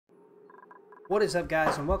What is up,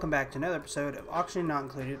 guys, and welcome back to another episode of Oxygen Not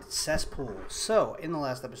Included Cesspool. So, in the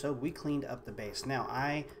last episode, we cleaned up the base. Now,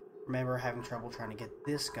 I remember having trouble trying to get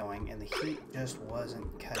this going, and the heat just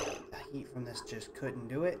wasn't cutting it. The heat from this just couldn't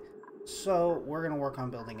do it. So, we're going to work on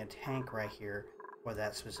building a tank right here for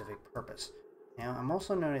that specific purpose. Now, I'm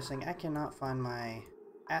also noticing I cannot find my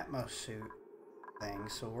Atmos suit thing,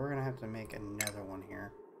 so we're going to have to make another one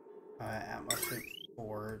here. Atmos suit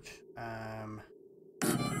forge.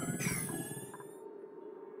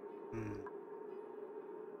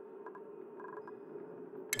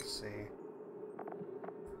 Let's see.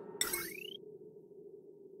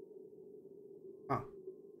 Oh,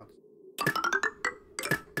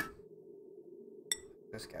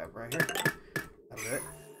 this cab right here. That'll do it.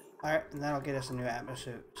 Alright, and that'll get us a new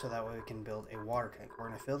atmosphere so that way we can build a water tank. We're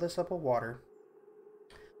going to fill this up with water,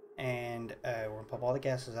 and we're going to pump all the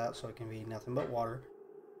gases out so it can be nothing but water.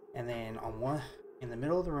 And then in the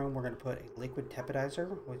middle of the room, we're going to put a liquid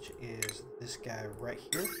tepidizer, which is this guy right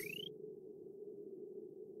here.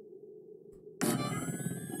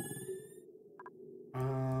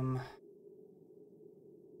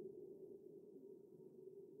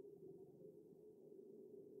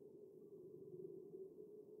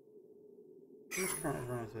 I'm just currently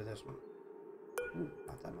running through this one. Ooh,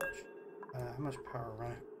 not that much. How much power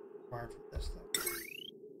required for this though?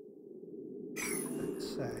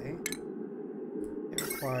 Let's say it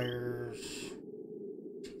requires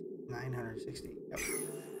 960. Yep.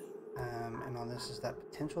 And on this, is that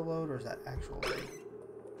potential load or is that actual load?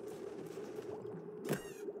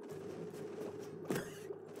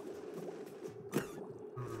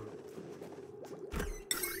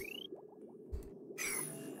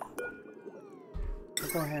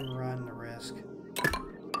 Go ahead and run the risk.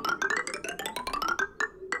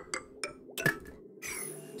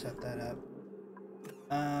 Set that up.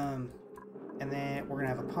 And then we're gonna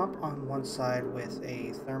have a pump on one side with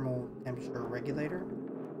a thermal temperature regulator,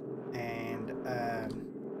 and I'm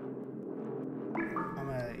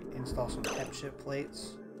gonna install some temp ship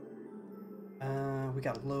plates. We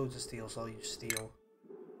got loads of steel, so I'll use steel.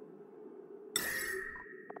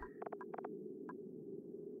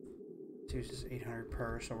 Uses 800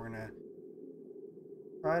 per, so we're gonna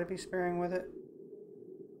try to be sparing with it.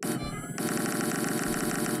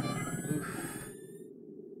 Oof.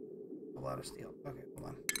 A lot of steel. Okay,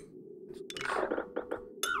 hold on.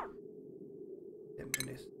 Didn't mean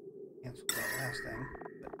to cancel that last thing,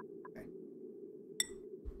 but okay.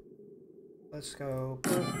 Let's go.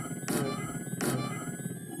 Boop, boop,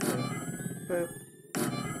 boop, boop.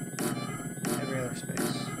 Every other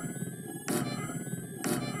space.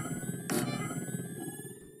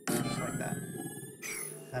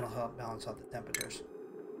 That'll help balance out the temperatures.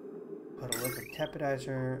 Put a liquid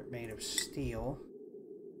tepidizer made of steel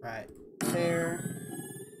right there.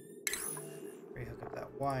 Rehook up that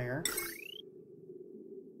wire.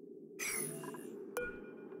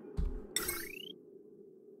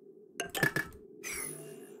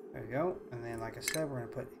 There we go. And then, like I said, we're going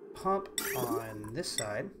to put a pump on this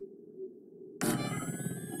side.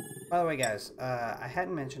 By the way, guys, I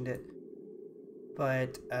hadn't mentioned it,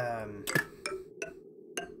 but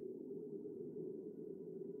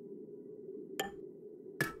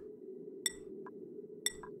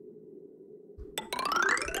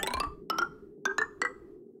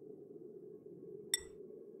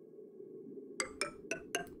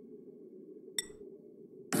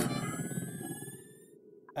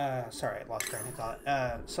sorry, I lost train of thought.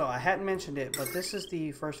 So I hadn't mentioned it, but this is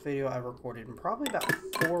the first video I recorded in probably about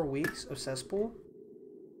 4 weeks of Cesspool.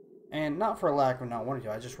 And not for a lack of not wanting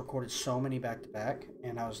to, I just recorded so many back to back,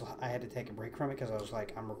 and I had to take a break from it because I was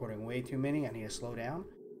like, I'm recording way too many, I need to slow down.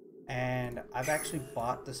 And I've actually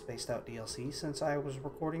bought the Spaced Out DLC since I was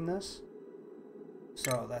recording this.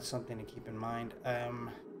 So that's something to keep in mind.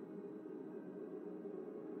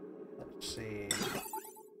 Let's see.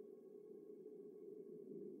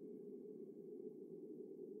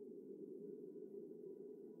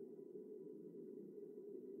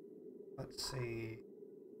 Let's see.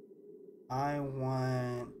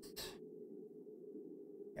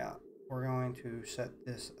 Yeah, we're going to set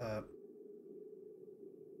this up.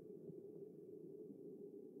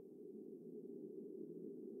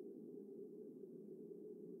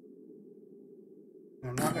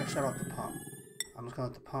 And I'm not going to shut off the pump. I'm just going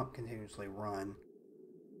to let the pump continuously run.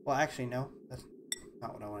 Well, actually, no. That's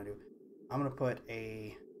not what I want to do. I'm going to put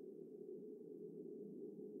a...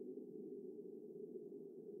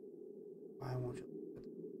 Why won't you...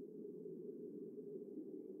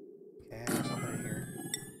 Okay, I guess I'll put it here.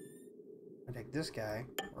 I'm going to take this guy,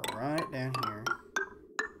 we'll run it down here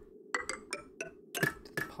to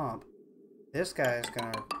the pump. This guy is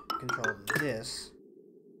going to control this.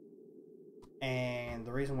 And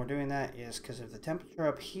the reason we're doing that is because if the temperature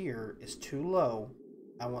up here is too low,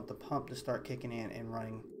 I want the pump to start kicking in and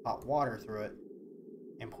running hot water through it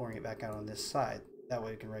and pouring it back out on this side. That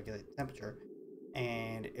way we can regulate the temperature.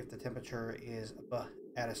 And if the temperature is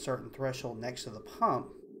at a certain threshold next to the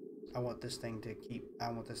pump, I want this thing to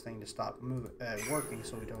stop working,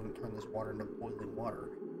 so we don't turn this water into boiling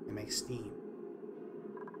water and make steam.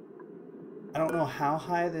 I don't know how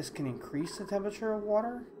high this can increase the temperature of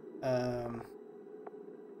water. I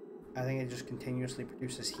think it just continuously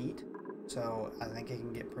produces heat, so I think it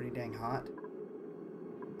can get pretty dang hot.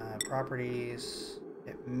 Properties,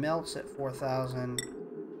 it melts at 4,000.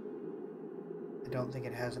 I don't think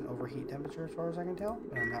it has an overheat temperature as far as I can tell,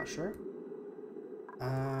 but I'm not sure.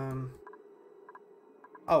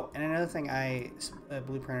 Oh, and another thing I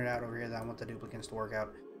blueprinted out over here that I want the duplicates to work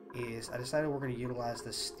out is I decided we're going to utilize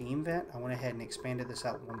the steam vent. I went ahead and expanded this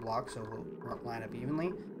out one block so it'll line up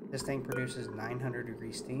evenly. This thing produces 900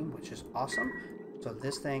 degree steam, which is awesome. So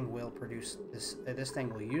this thing will produce this. This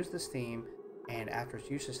thing will use the steam, and after it's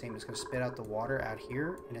used the steam, it's going to spit out the water out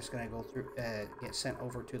here, and it's going to go through, get sent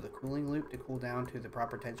over to the cooling loop to cool down to the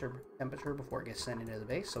proper temperature before it gets sent into the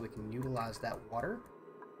base, so we can utilize that water.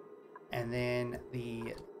 And then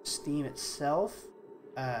the steam itself,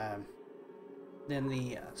 sorry,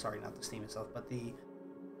 not the steam itself, but the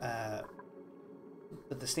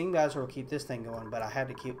steam geyser will keep this thing going, but I had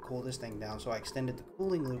to cool this thing down, so I extended the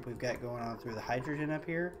cooling loop we've got going on through the hydrogen up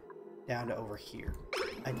here down to over here.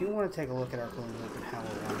 I do want to take a look at our cooling loop and how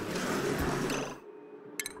we're running it right now.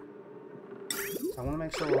 So I want to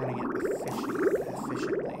make sure we're running it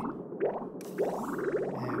efficiently.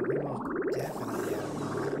 And we most definitely are not.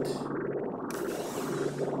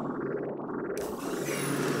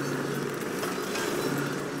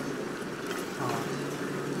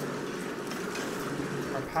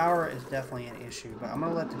 Our power is definitely an issue, but I'm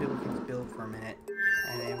going to let the duplicates build for a minute,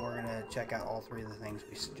 and then we're going to check out all three of the things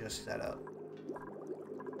we just set up.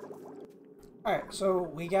 Alright, so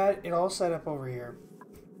we got it all set up over here,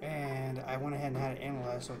 and I went ahead and had it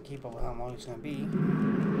analyzed so we keep up with how long it's going to be.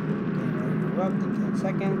 Getting ready to erupt in 10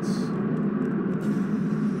 seconds.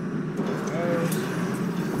 There it goes.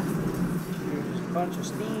 Here's a bunch of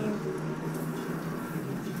steam.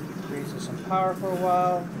 Creates some power for a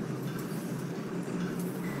while.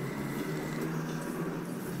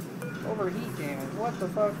 Overheat damage, what the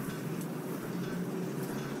fuck?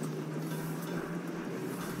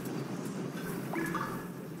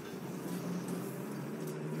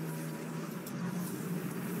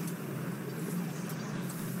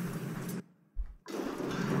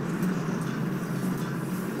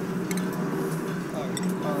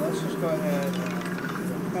 Let's just go ahead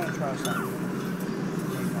and I'm gonna try something.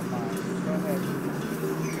 Change my mind. Let's go ahead and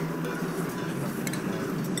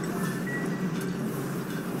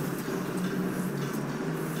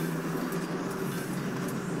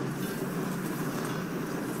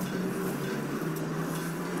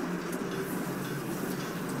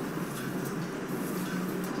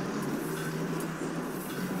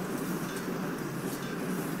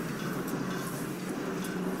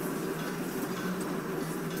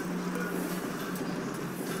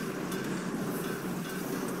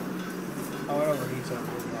it overheats at a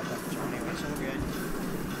really high temperature anyway, so we're good.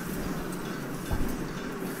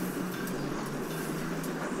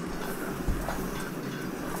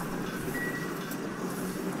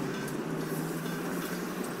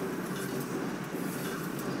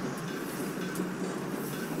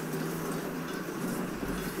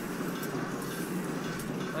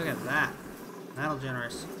 Look at that. That'll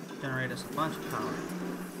generate us a bunch of power.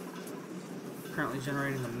 Currently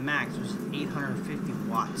generating the max, which is 850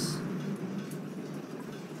 watts.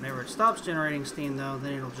 Whenever it stops generating steam, though,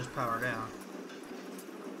 then it'll just power down.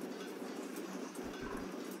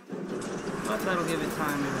 But that'll give it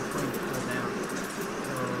time in between to cool down.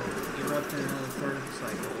 So, erupt in another third of the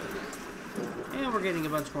cycle. And we're getting a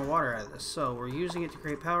bunch more water out of this. So, we're using it to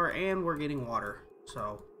create power, and we're getting water.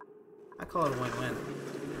 So, I call it a win-win.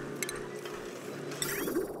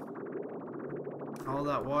 All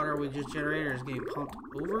that water we just generated is getting pumped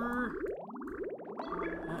over.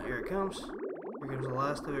 Oh, here it comes. Here comes the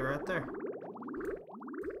last of it right there.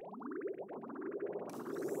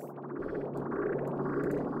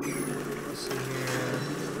 Let's see here.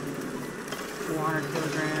 400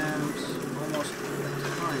 kilograms. Almost a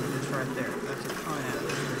ton just right there. That's a ton out of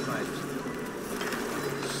those 3 pipes.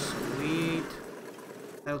 Sweet.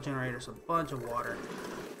 That'll generate us a bunch of water.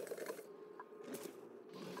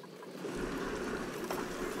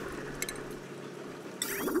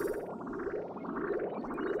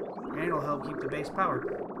 And it'll help keep the base powered.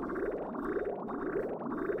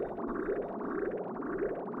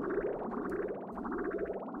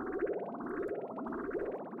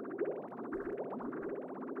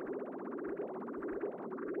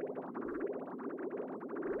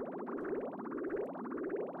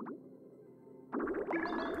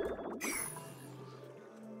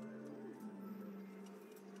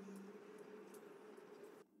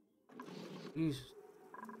 Jesus.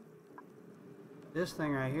 This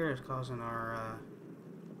thing right here is causing our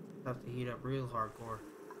stuff to heat up real hardcore.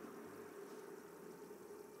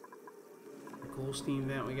 The cool steam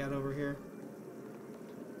vent we got over here.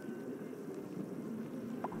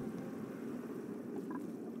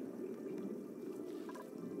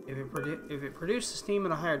 If it produces steam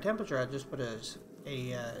at a higher temperature, I'd just put a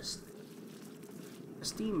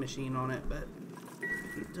steam machine on it, but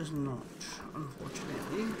it does not,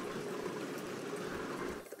 unfortunately.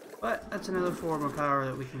 But that's another form of power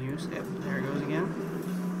that we can use. Yep, there it goes again.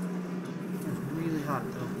 It's really hot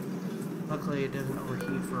though. Luckily it doesn't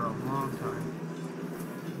overheat for a long time.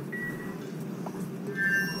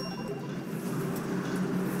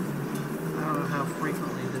 I don't know how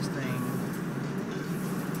frequently this thing...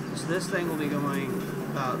 So this thing will be going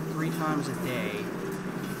about 3 times a day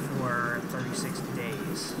for 36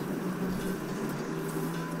 days.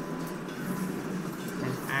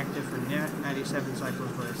 Active for 97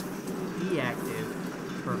 cycles, but it's deactive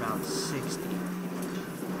for about 60.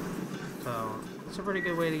 So it's a pretty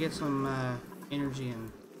good way to get some energy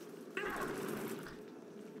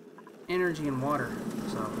and water.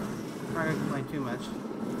 So I'm not gonna complain too much.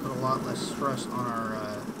 Put a lot less stress on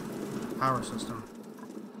our power system.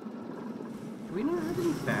 Do we not have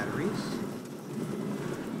any batteries?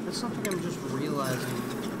 That's something I'm just realizing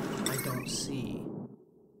I don't see.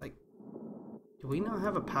 Do we not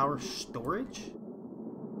have a power storage?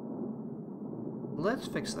 Let's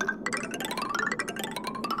fix that.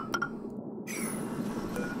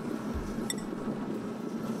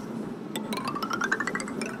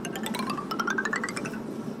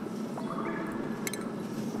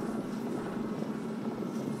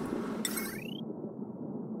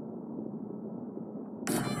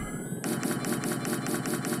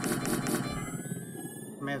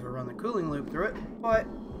 May have to run the cooling loop through it, but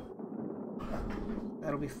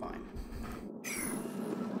that'll be fine.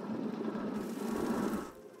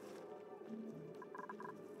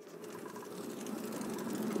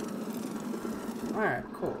 Alright,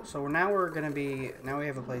 cool. So now we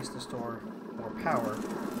have a place to store more power.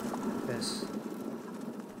 Because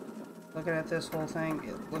looking at this whole thing,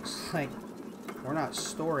 it looks like we're not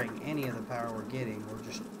storing any of the power we're getting, we're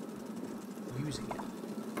just using it.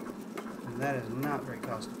 And that is not very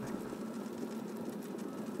cost effective.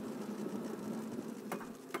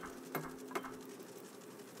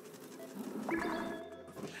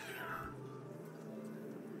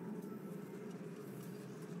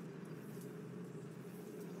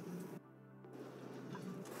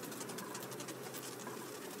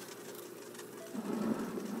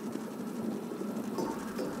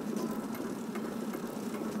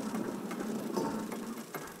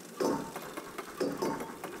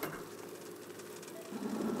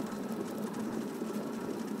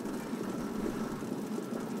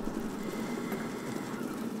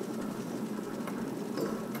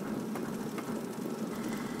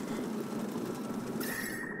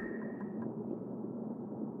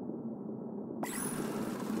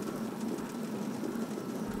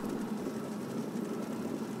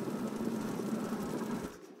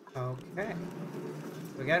 Okay.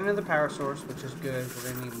 We got another power source, which is good.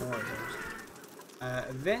 We're going to need more of those.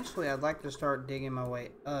 Eventually, I'd like to start digging my way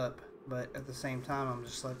up, but at the same time, I'm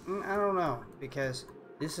just like, I don't know, because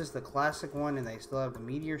this is the classic one, and they still have the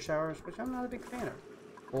meteor showers, which I'm not a big fan of.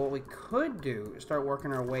 But what we could do is start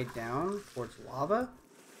working our way down towards lava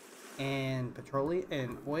and petroleum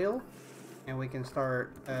and oil, and we can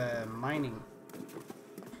start mining.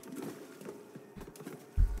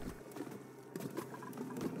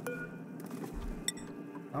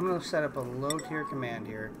 I'm going to set up a low tier command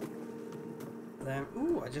here. Then,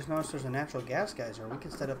 ooh, I just noticed there's a natural gas geyser. We can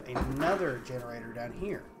set up another generator down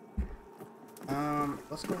here.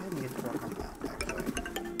 Let's go ahead and get to work on that, actually.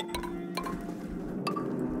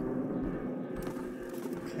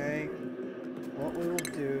 Okay. What we will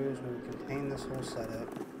do is we will contain this whole setup.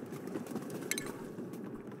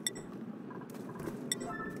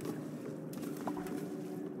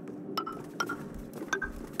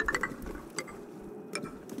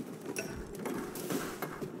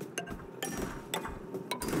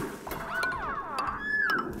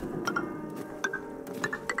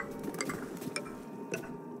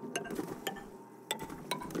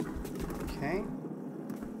 Okay.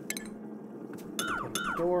 Put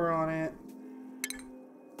a door on it.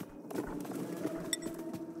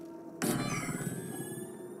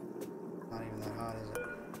 Not even that hot, is it?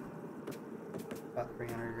 About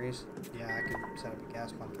 300 degrees. Yeah, I can set up a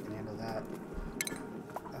gas pump that can handle that.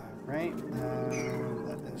 Alright,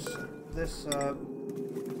 let this set this up.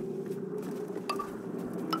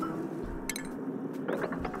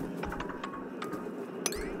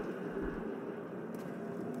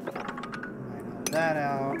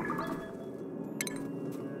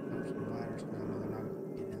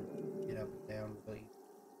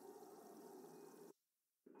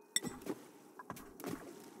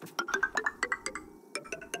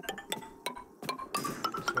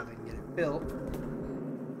 built.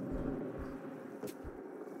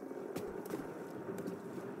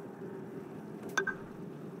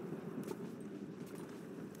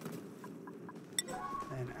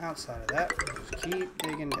 And outside of that, we'll just keep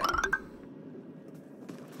digging down.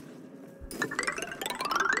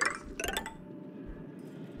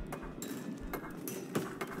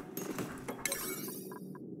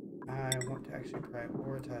 I want to actually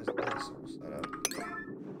prioritize this setup.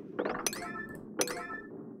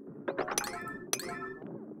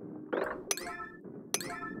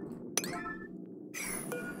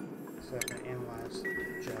 So I'm going to analyze the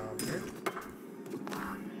job here.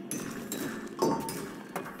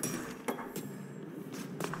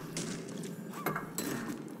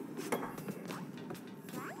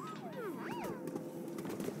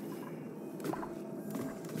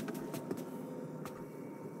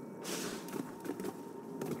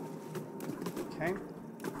 Okay. And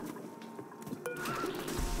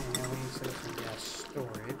now we need to set up some gas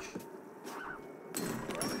storage.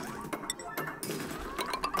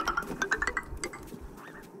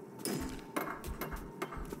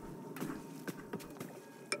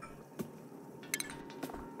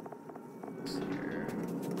 Let's see here.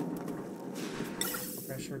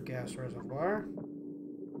 Pressure gas reservoir.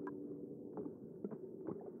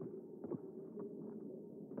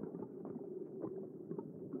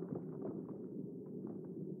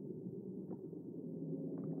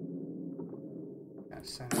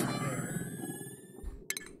 Center there.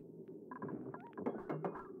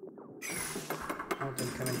 I want them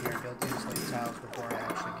to come in here and build these like tiles before I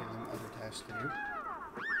actually give them other tasks to do.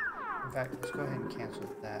 In fact, let's go ahead and cancel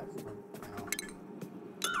that for now.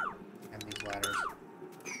 And these ladders.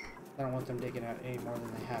 I don't want them digging out any more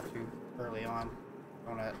than they have to early on. I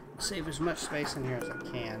want to save as much space in here as I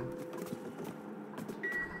can.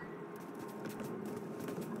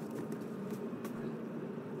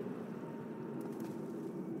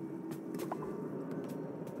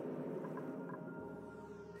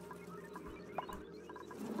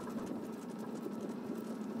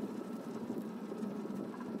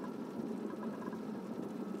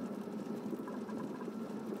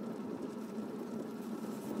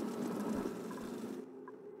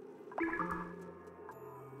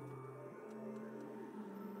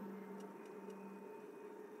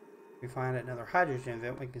 If we find another hydrogen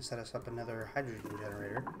vent, we can set us up another hydrogen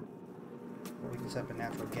generator. Or we can set up a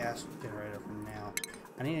natural gas generator for now.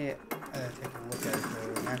 I need to take a look at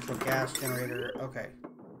it. The natural gas generator, okay.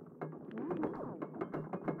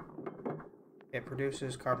 It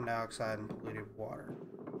produces carbon dioxide and polluted water.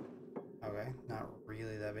 Okay, not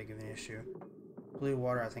really that big of an issue. Polluted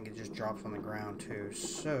water, I think it just drops on the ground too.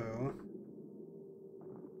 So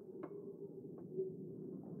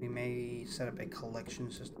we may set up a collection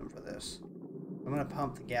system for this. I'm going to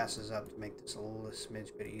pump the gases up to make this a little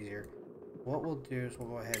smidge bit easier. What we'll do is we'll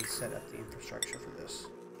go ahead and set up the infrastructure for this.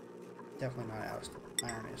 Definitely not out of step.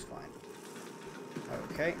 Iron is fine.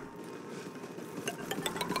 Okay.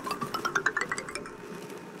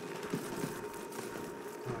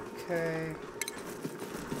 Okay.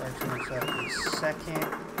 We're actually going to set up the second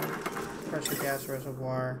pressure gas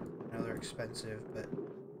reservoir. I know they're expensive, but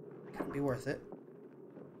it could be worth it.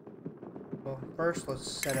 Well, first let's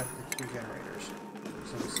set up the two generators.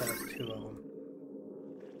 So we'll set up two of them.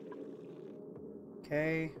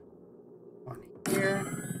 Okay. One here.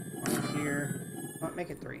 One here. Might make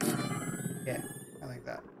it three. Yeah, I like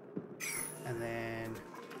that. And then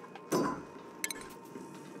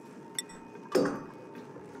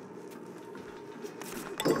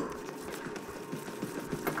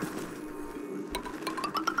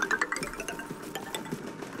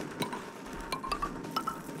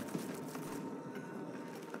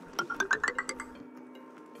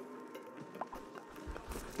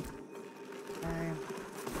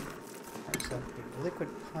liquid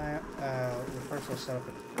pipe. First, let's set up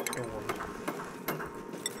a door.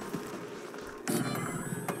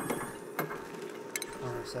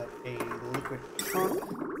 I'll set up a liquid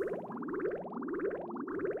pump.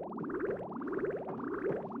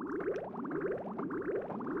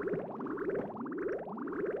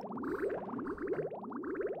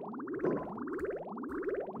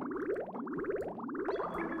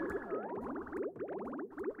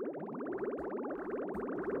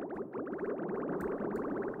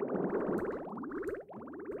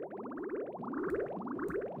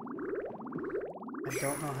 I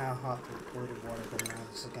don't know how hot the polluted water coming out of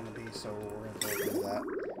this is going to be, so we're going to have to do that.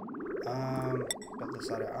 Put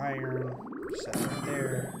this out of iron, set it right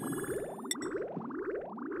there.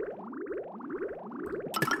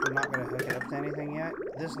 I'm not going to hook it up to anything yet.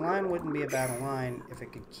 This line wouldn't be a bad line if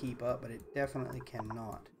it could keep up, but it definitely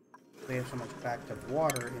cannot. We have so much backed up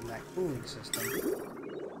water in that cooling system.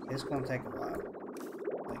 It's going to take a while.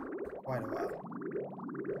 Like, quite a while.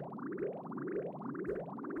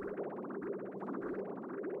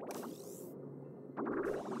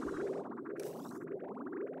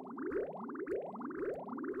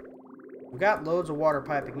 We've got loads of water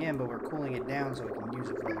piping in, but we're cooling it down so we can use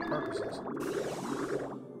it for other purposes.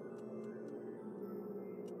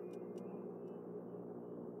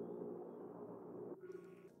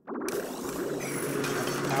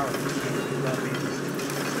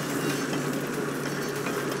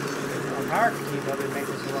 Power to keep up, it makes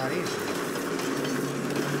this a lot easier.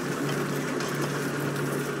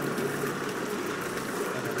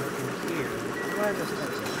 And then look in here. Why is this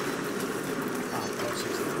touching? Oh,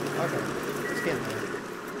 460. Okay, let's get in there.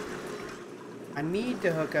 I need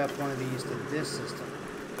to hook up one of these to this system.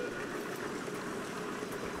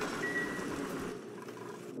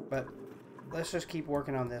 But let's just keep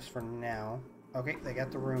working on this for now. Okay, they got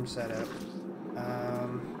the room set up.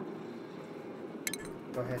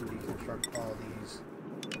 Go ahead and deconstruct all these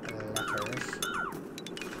letters.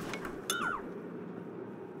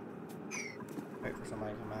 Wait for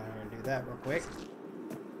somebody to come out here and do that real quick.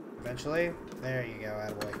 Eventually. There you go,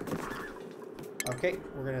 attaboy. Okay,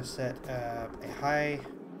 we're going to set a high...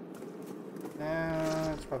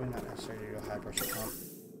 it's probably not necessary to do a high pressure pump.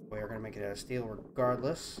 We are going to make it out of steel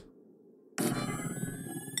regardless.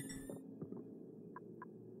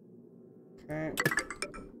 Okay.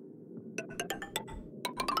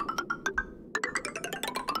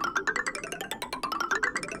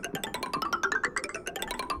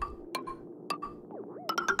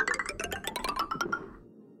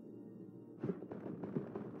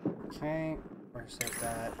 Okay, we're going to set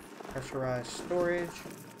that pressurized storage.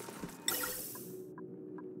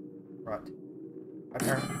 Right.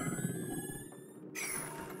 Okay.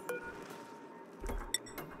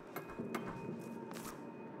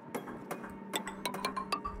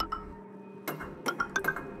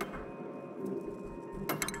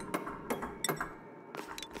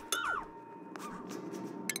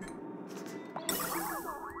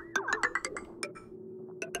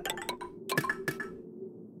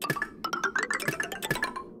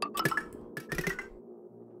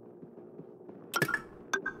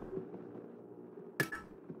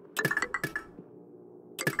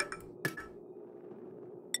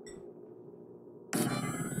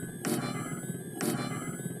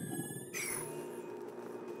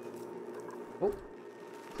 Oh,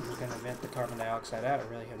 we're going to vent the carbon dioxide out. I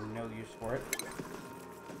really have no use for it.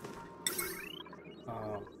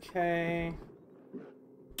 Okay.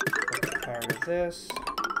 Put power to this.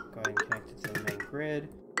 Go ahead and connect it to the main grid.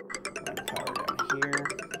 Run power down here.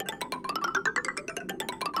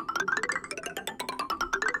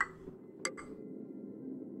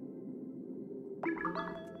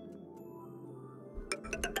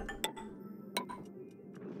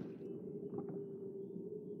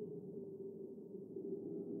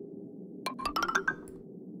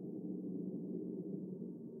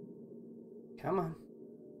 Come on,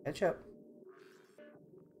 catch up.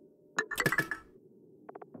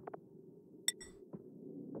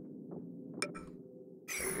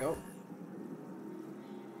 There we go.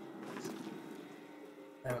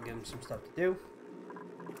 That'll give him some stuff to do.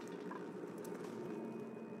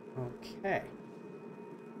 Okay.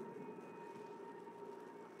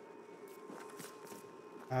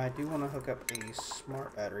 I do want to hook up a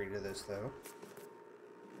smart battery to this though.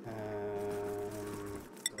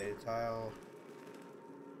 Related tile.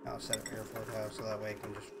 I'll set up airflow tile so that way I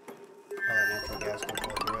can just all that natural gas can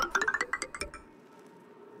flow through it.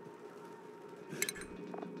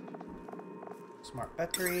 Smart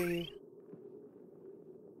battery.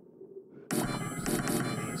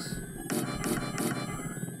 These.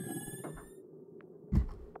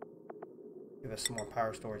 Give us some more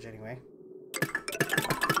power storage anyway.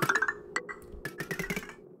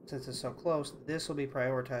 Since it's so close, this will be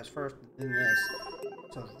prioritized first, then this.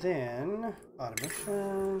 So then,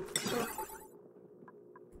 automation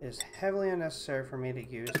is heavily unnecessary for me to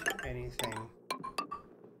use anything.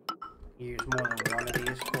 Use more than one of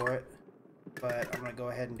these for it, but I'm going to go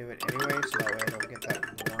ahead and do it anyway, so that way I don't get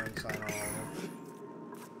that warning sign all over.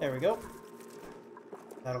 There we go.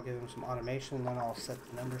 That'll give him some automation, and then I'll set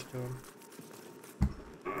the numbers to him.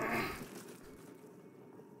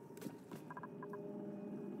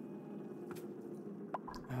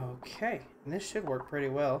 Okay, and this should work pretty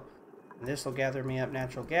well. And this will gather me up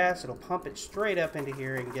natural gas. It'll pump it straight up into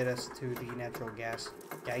here and get us to the natural gas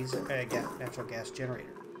natural gas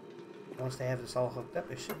generator. Once they have this all hooked up,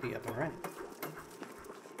 it should be up and running.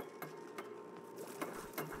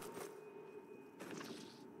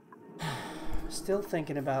 still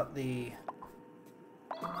thinking about the...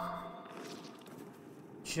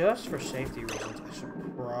 Just for safety reasons, I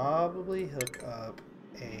should probably hook up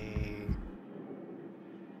a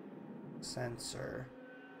sensor.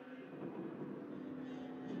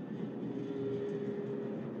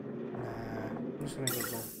 Nah, I'm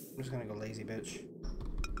just gonna go lazy bitch.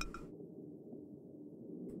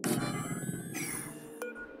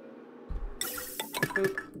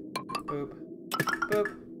 Boop, boop, boop,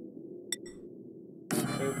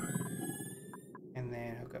 boop, and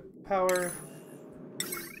then hook up power.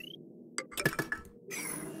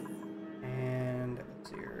 And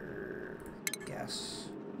it's your gas.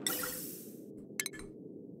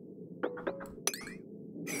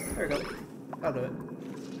 There we go. That'll do it.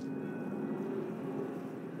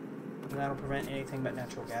 And that'll prevent anything but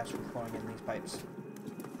natural gas from flowing in these pipes.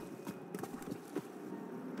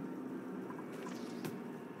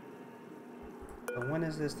 So when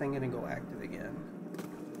is this thing gonna go active again?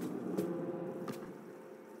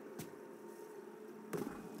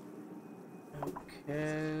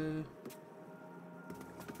 Okay.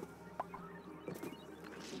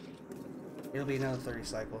 It'll be another 30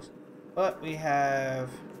 cycles. But we have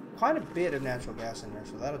quite a bit of natural gas in there,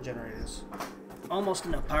 so that'll generate us almost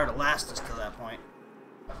enough power to last us to that point.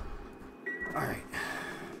 Alright.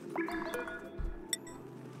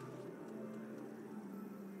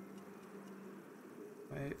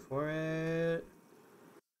 Wait for it.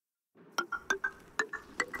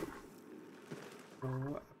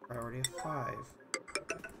 Oh, priority of 5.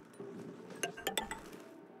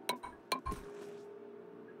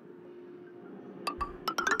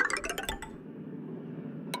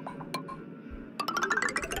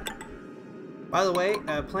 By the way,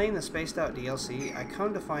 playing the Spaced Out DLC, I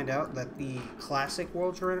come to find out that the classic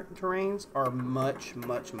world terrains are much,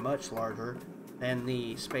 much, much larger than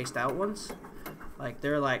the Spaced Out ones. Like,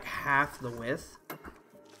 they're like half the width.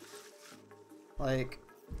 Like,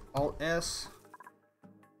 Alt-S.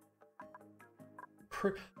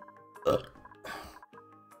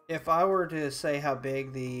 If I were to say how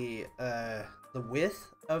big the width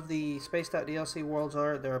of the Spaced Out DLC worlds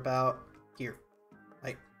are, they're about here.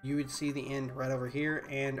 Like, you would see the end right over here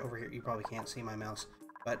and over here. You probably can't see my mouse,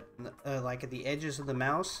 but like at the edges of the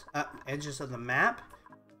edges of the map,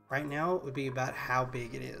 right now it would be about how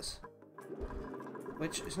big it is.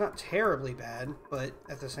 Which is not terribly bad, but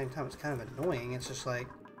at the same time it's kind of annoying. It's just like,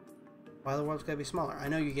 why the world's gotta be smaller? I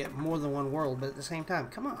know you get more than one world, but at the same time,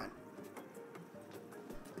 come on.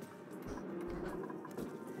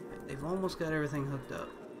 They've almost got everything hooked up.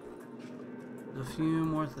 There's a few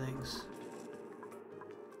more things.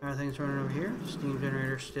 Everything's running over here. Steam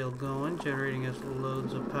generator's still going, generating us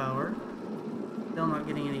loads of power. Still not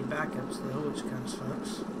getting any backups though, which kind of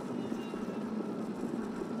sucks.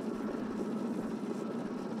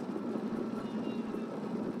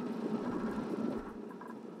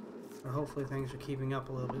 But hopefully things are keeping up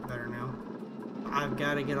a little bit better now. I've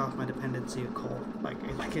got to get off my dependency of coal. Like,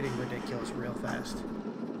 it's getting ridiculous real fast.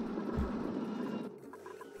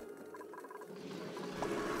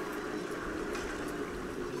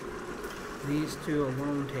 These two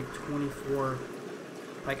alone take 24.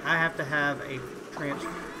 Like, I have to have a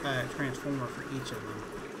transformer for each of them.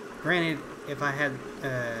 Granted, if I had,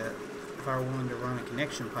 if I were willing to run a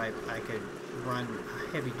connection pipe, I could run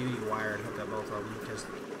a heavy-duty wire and hook up both of them, because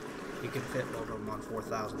you could fit both of them on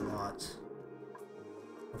 4,000 watts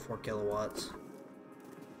or 4 kilowatts.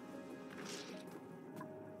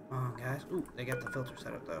 Oh, guys! Ooh, they got the filter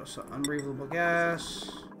set up though. So unbreathable gas,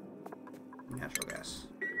 natural gas.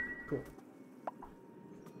 Cool.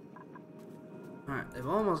 Alright, they've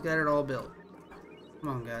almost got it all built. Come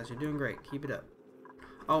on, guys, you're doing great. Keep it up.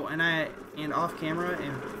 Oh, and off camera,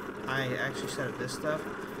 and I actually set up this stuff.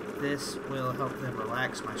 This will help them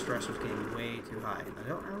relax. My stress was getting way too high. I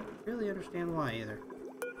don't really understand why either.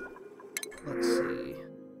 Let's see.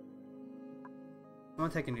 I'm gonna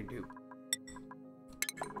take a new dupe.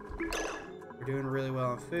 We're doing really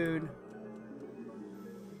well on food.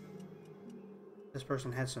 This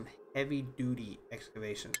person had some heavy-duty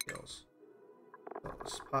excavation skills. So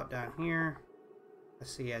let's pop down here. I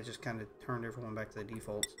see I just kind of turned everyone back to the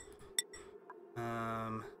defaults.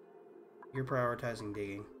 You're prioritizing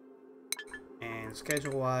digging. And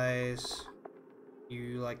schedule-wise,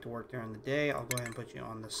 you like to work during the day. I'll go ahead and put you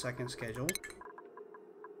on the second schedule.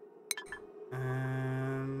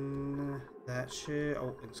 And that should...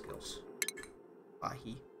 Oh, and skills.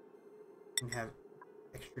 Bahi. You can have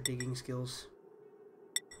extra digging skills.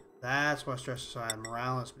 That's why stress is high.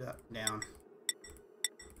 Morale is down.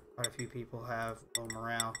 Quite a few people have low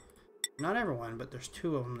morale. Not everyone, but there's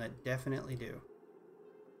 2 of them that definitely do.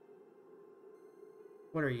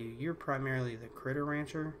 What are you? You're primarily the critter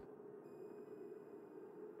rancher.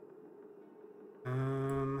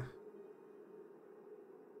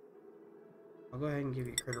 I'll go ahead and give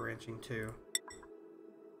you critter ranching too.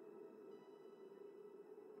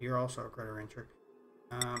 You're also a critter rancher.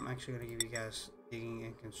 I'm actually going to give you guys digging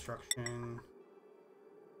and construction.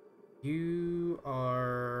 You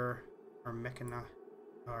are our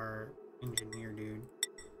our engineer dude.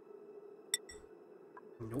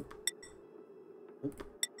 Nope. Nope.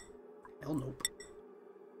 Hell nope.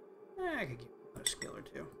 I could give you a skill or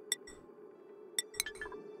two.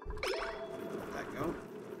 Let that go.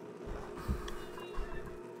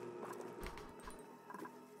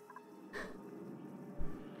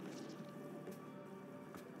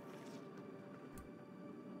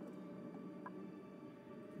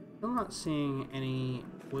 I'm not seeing any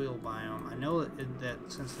oil biome. I know that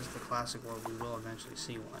since it's the classic world, we will eventually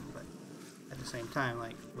see one, but at the same time,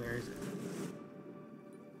 like, where is it?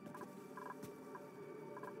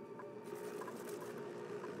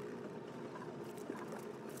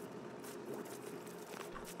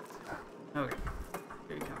 Okay,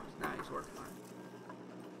 here he comes. Now he's working on it.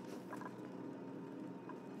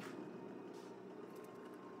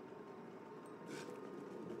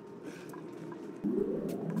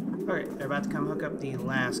 Alright, they're about to come hook up the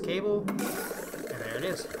last cable, and there it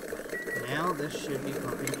is. Now this should be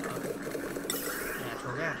pumping up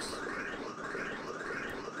natural gas.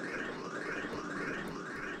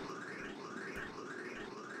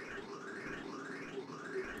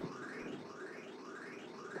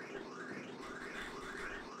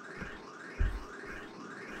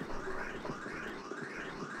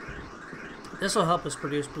 This will help us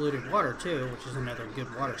produce polluted water too, which is another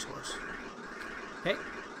good water source. Okay.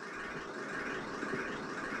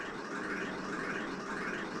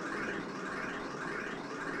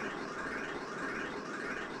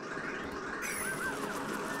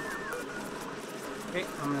 Okay,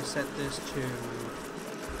 I'm going to set this to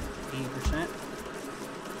 80%.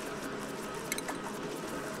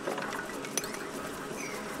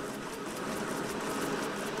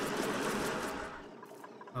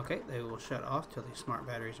 Okay, they will shut off till the smart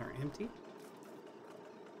batteries are empty.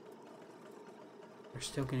 They're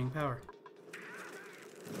still getting power.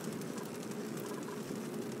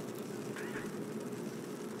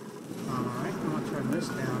 Alright, I'm going to turn this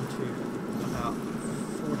down to about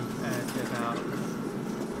 40, to about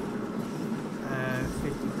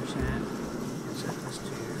 50%. And set this to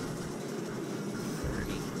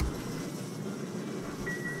 30.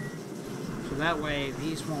 So that way,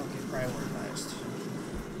 these won't get prioritized.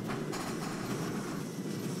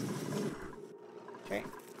 Okay,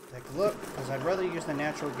 take a look, because I'd rather use the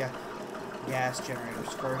natural gas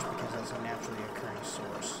generators first because that's a naturally occurring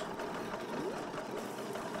source.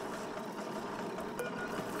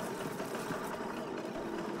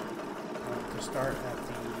 To start at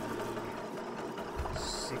the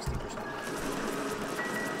 60%.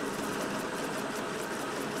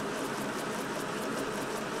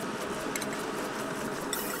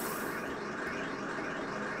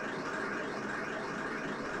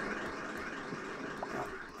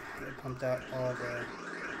 Pumped out all the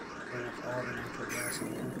natural gas in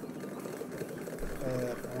here. I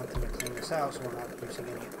want them to clean this out so we're not producing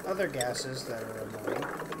any other gases that are annoying.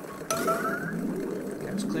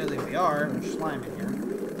 Because clearly we are. There's slime in here.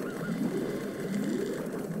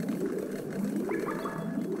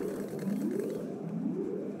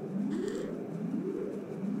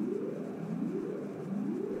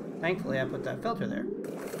 Thankfully I put that filter there.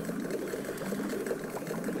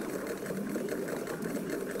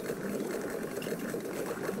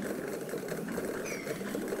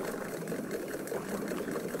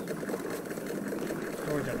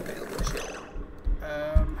 Storage unavailable. Shit.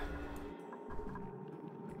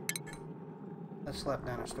 Let's slap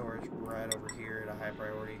down a storage right over here at a high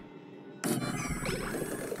priority.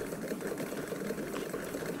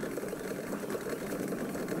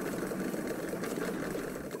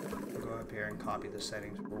 I'll go up here and copy the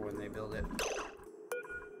settings for when they build it.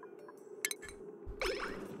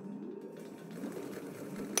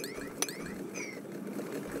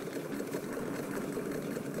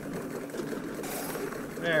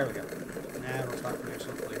 There we go. Now it'll start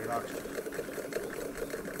producing polluted oxygen.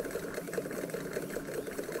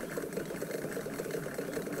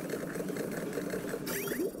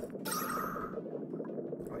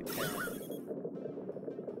 Wait, yeah.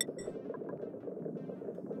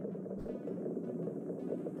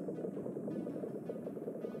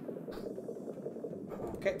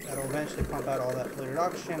 Okay, that'll eventually pump out all that polluted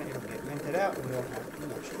oxygen. It'll get vented out, and we won't have too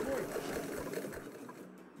much to worry about.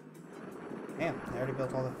 Damn, they already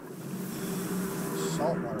built all the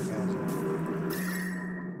saltwater guys.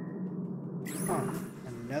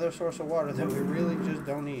 another source of water that we really just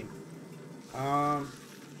don't need. Alright,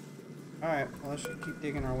 well, let's just keep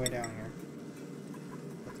digging our way down here.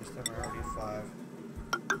 Put this stuff, we're already at 5.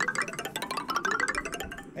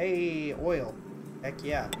 Hey, oil. Heck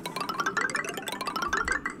yeah.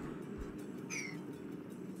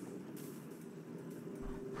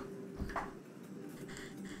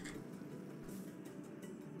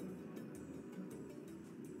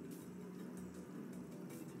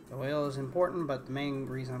 The oil is important, but the main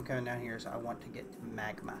reason I'm coming down here is I want to get to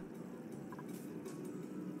magma.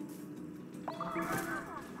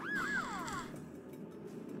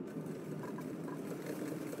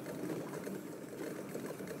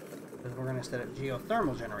 Because we're going to set up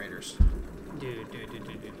geothermal generators. Dude.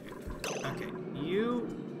 Okay,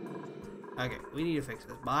 Okay, we need to fix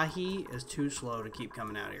this. Bahi is too slow to keep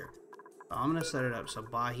coming out here. So I'm going to set it up so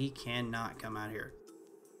Bahi cannot come out here.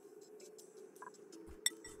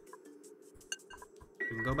 You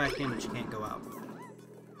can go back in, but you can't go out.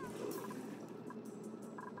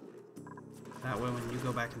 That way, when you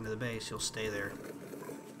go back into the base, you'll stay there.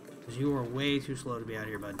 Because you are way too slow to be out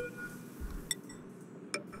here, bud.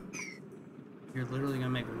 You're literally going to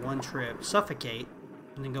make one trip, suffocate,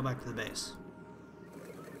 and then go back to the base.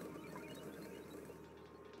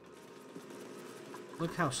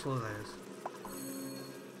 Look how slow that is.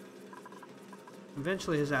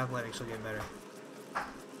 Eventually, his athletics will get better.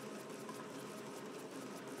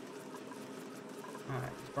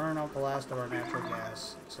 Alright, let's burn out the last of our natural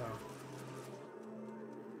gas, so...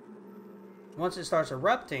 Once it starts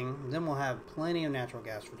erupting, then we'll have plenty of natural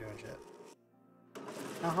gas for doing shit.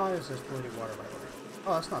 How hot is this polluted water, by the way?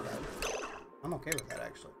 Oh, that's not bad. I'm okay with that,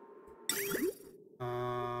 actually.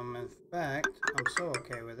 In fact, I'm so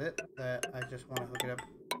okay with it that I just want to hook it up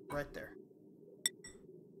right there.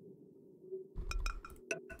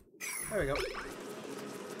 There we go.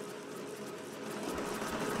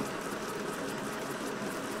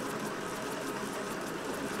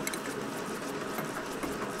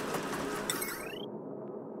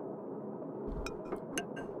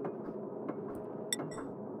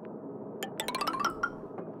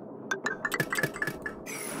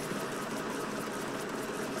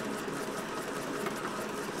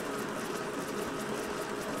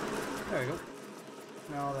 There we go.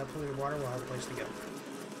 Now that polluted water will have a place to go.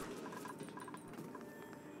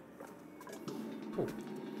 Cool.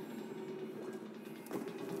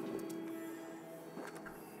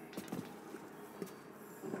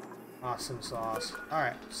 Awesome sauce.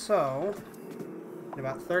 Alright, so in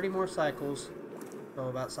about 30 more cycles, so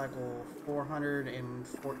about cycle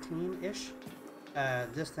 414-ish,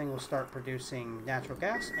 this thing will start producing natural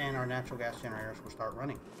gas, and our natural gas generators will start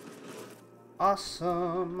running.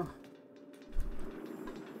 Awesome!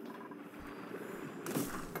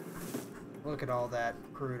 Look at all that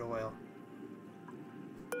crude oil.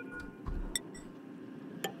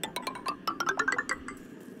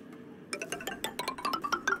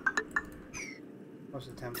 What's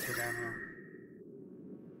the temperature down here?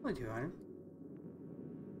 Only 200.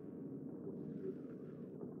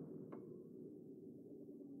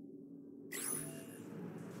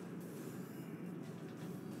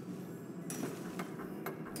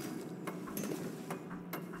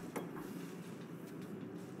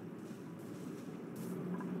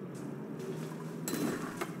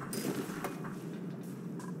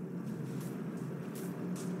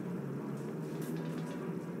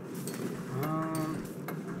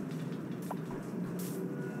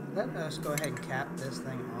 Let us go ahead and cap this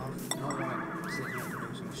thing off. I don't want it sitting here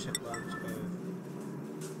producing shitloads of...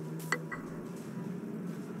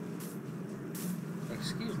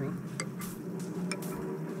 Excuse me.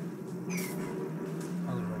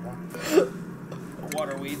 Oh, there's a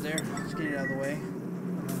water weed there. Let's get it out of the way.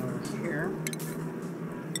 And then over here,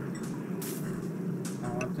 I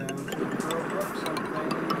want them to throw up something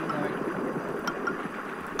like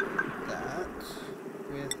that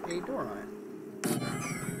with a door on it.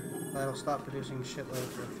 That'll stop producing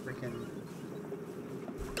shitloads of freaking...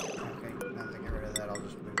 Okay, now to get rid of that, I'll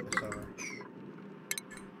just move this over.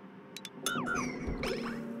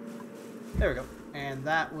 There we go. And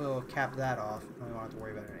that will cap that off, and we won't have to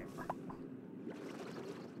worry about it anymore.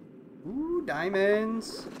 Ooh,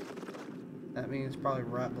 diamonds! That means probably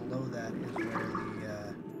right below that is where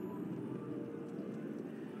the,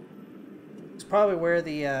 it's probably where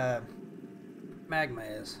the, magma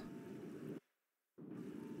is.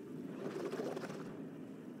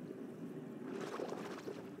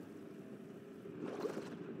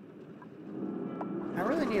 I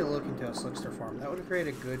really need to look into a slickster farm. That would create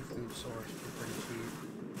a good food source for pretty cheap.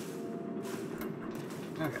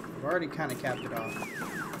 Okay, we've already kind of capped it off.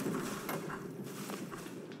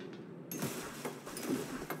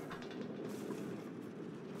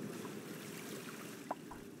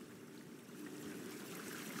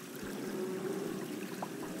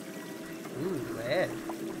 Ooh, lead.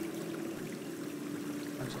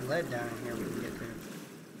 Bunch of lead down in here we can get to.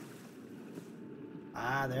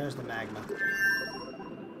 Ah, there's the magma.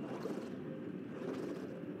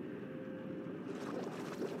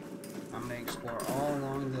 I'm gonna explore all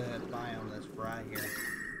along the biome that's right here.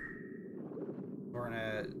 We're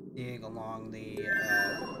gonna dig along the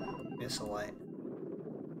bissolite.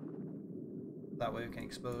 That way we can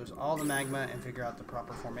expose all the magma and figure out the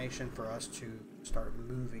proper formation for us to start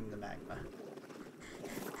moving the magma.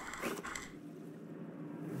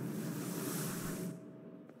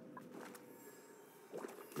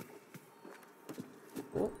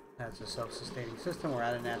 Cool. That's a self-sustaining system. We're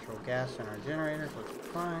out of natural gas in our generators, which is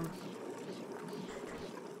fine.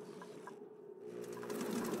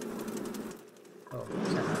 Oh,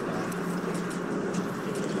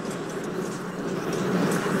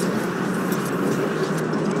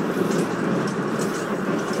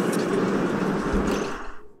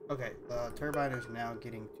 okay, the turbine is now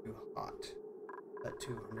getting too hot at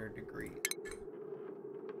 200 degrees.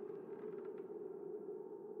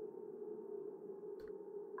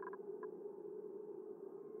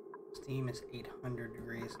 Steam is 800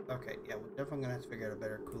 degrees. Okay, yeah, we're definitely gonna have to figure out a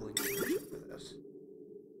better cooling solution for this.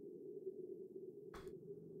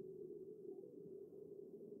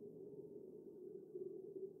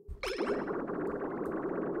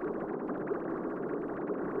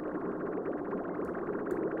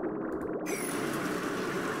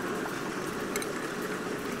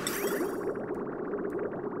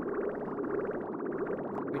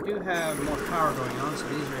 We do have more power going on, so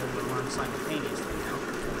these are able to run simultaneously now.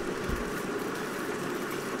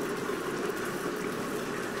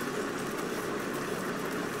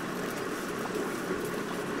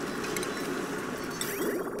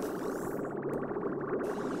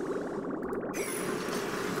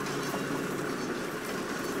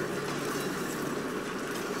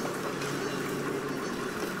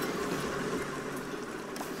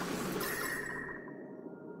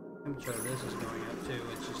 Temperature of this is going up too,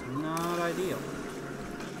 which is not ideal.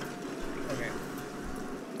 Okay.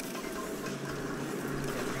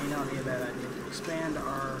 It may not be a bad idea to expand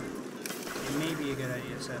our... It may be a good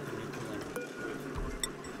idea to set up a new cooling.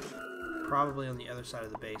 Probably on the other side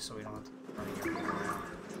of the base so we don't have to keep running everything around.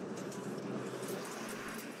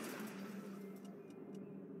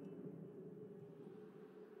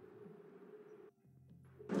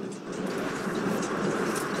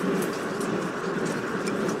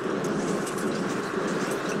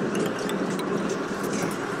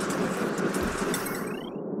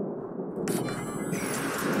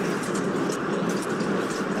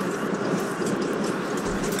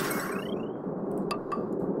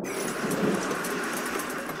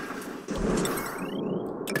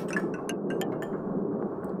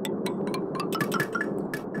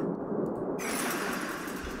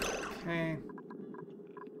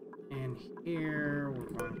 Here we're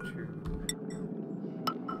going to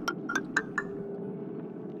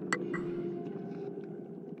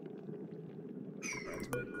let's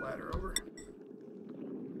move the ladder over.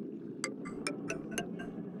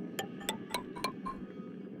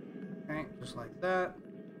 Okay, just like that.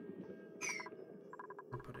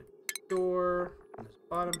 We'll put a door in this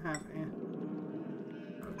bottom half and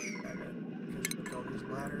okay, got it. Just with all these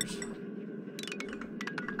ladders.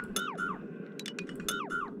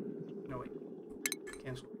 No wait.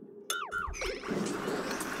 Cancel.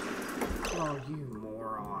 Oh, you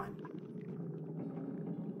moron.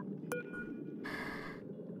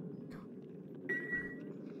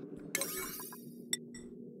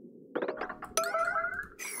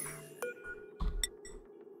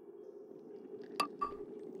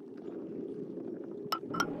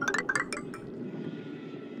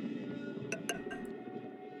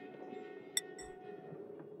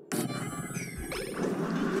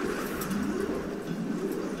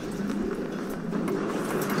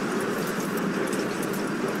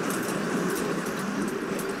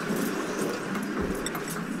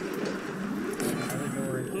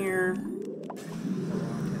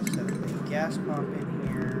 Gas pump in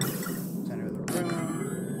here, center of the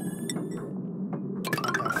room,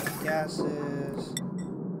 pump out the gases.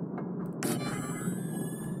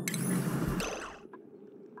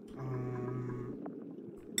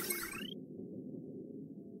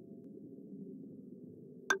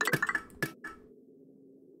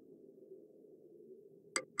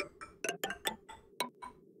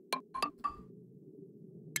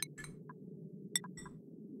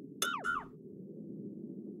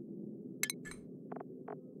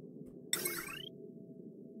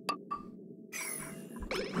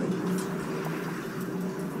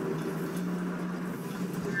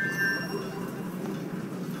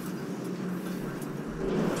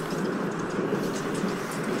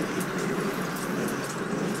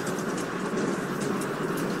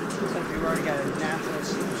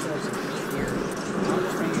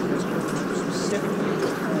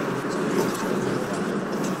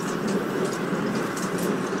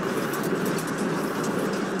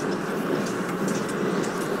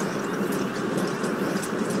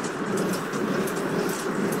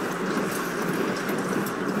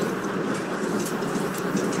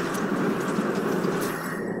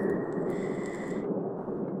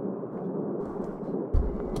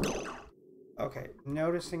 Okay,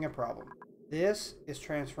 noticing a problem. This is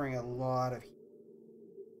transferring a lot of heat.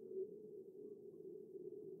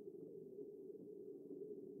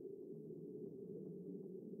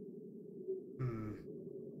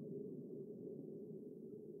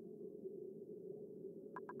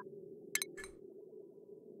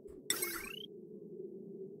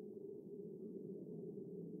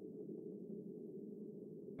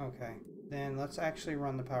 Okay, then let's actually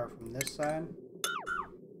run the power from this side.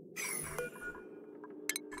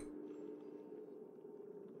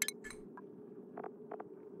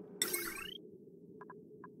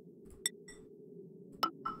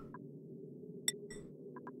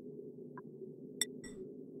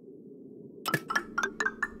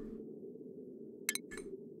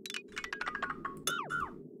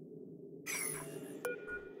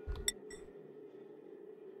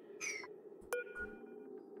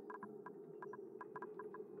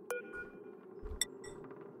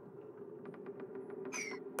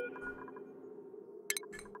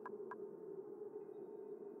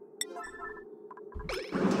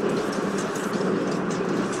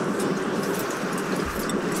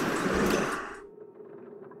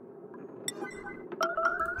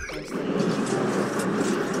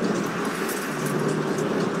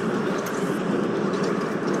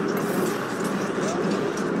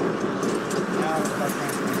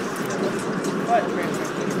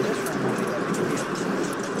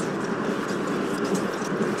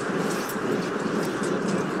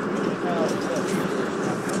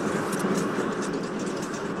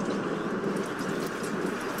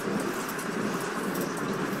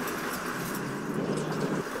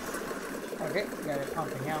 Okay, got it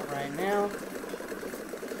pumping out right now.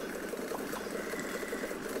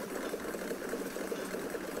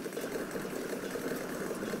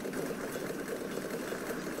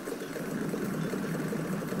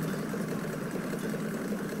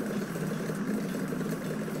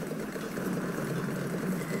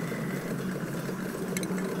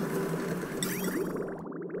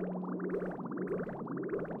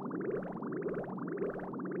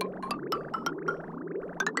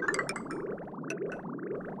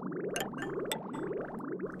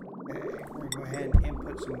 Go ahead and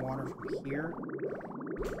input some water from here.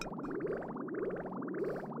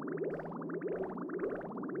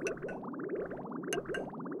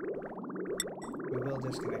 We will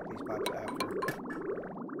disconnect these pipes after.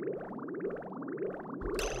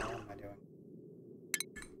 What am I doing?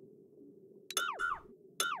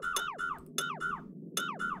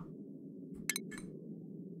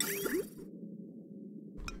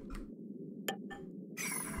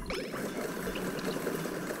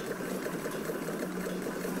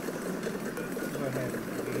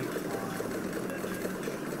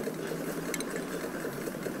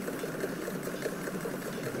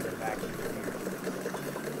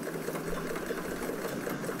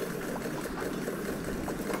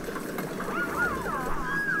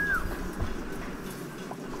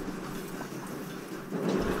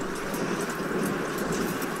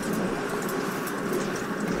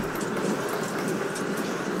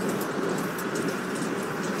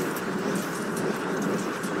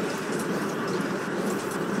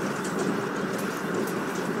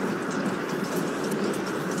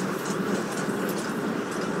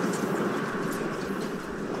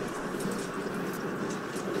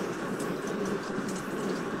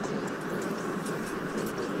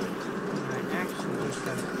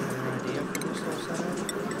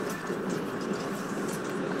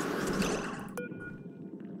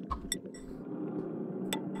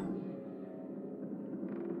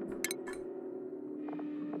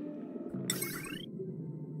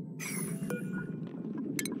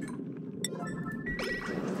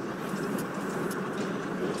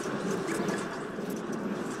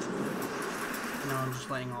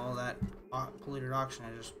 Letting all that polluted oxygen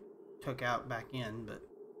I just took out back in, but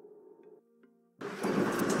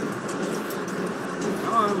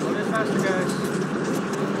come on, a little bit faster, guys.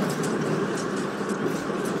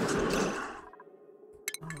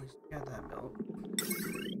 Oh, at least got that built.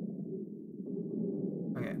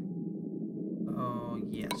 Okay. Oh,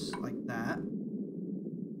 yes, like that.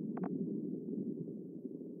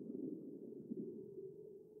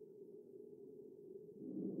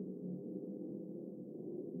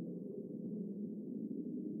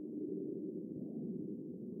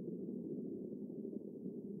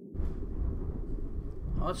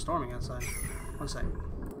 Oh, it's storming outside. One second.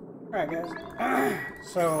 Alright, guys.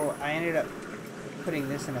 So, I ended up putting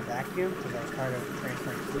this in a vacuum because I was tired of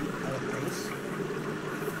transferring heat out of the base.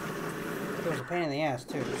 It was a pain in the ass,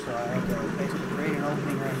 too, so I had to basically create an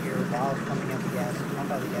opening right here while pumping out the gas,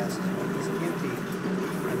 pump out the gas, so it's empty,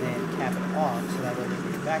 and then cap it off so that way we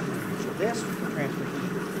can vacuum it. So this will transfer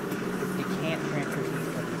heat. You can't transfer heat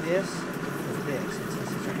from this to this. And since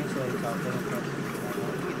it's an insulated top, it doesn't transfer heat from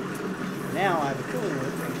one to either. Now I have a cooling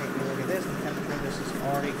loop, and taking a look at this, the temperature of this is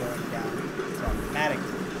already going down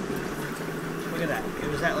dramatically. Look at that. It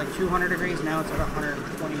was at like 200 degrees, now it's at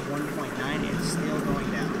 121.9. It's still going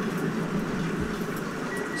down.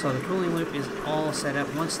 So the cooling loop is all set up.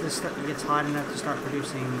 Once this gets hot enough to start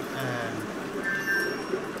producing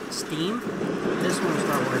steam, this one will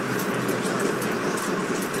start working and will start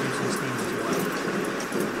producing steam as well.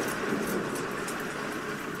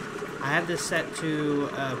 I have this set to,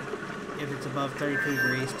 if it's above 32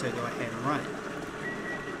 degrees, to go ahead and run it.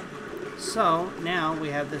 So now we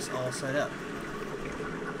have this all set up.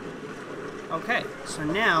 Okay, so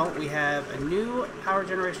now we have a new power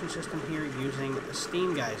generation system here using a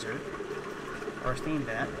steam geyser, or steam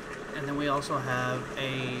vat, and then we also have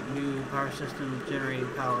a new power system generating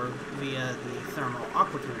power via the thermal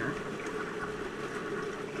aqua tuner.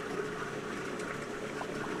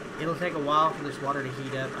 It'll take a while for this water to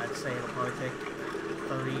heat up. I'd say it'll probably take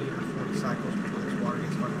 30 or 40 cycles before this water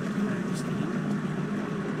gets hot enough to turn into steam.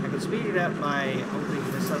 I can speed it up by opening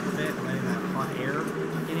this up a bit and letting that hot air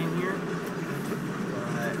get in here.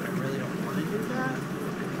 I really don't want to do that.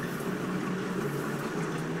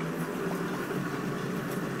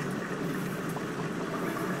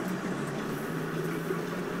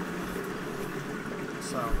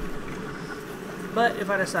 So, but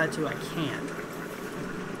if I decide to, I can.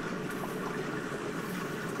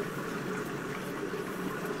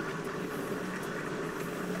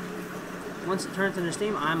 Once it turns into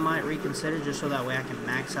steam, I might reconsider just so that way I can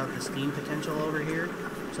max out the steam potential over here.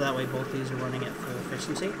 So that way both these are running at full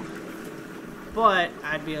efficiency. But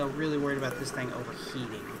I'd be really worried about this thing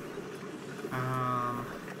overheating.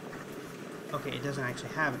 Okay, it doesn't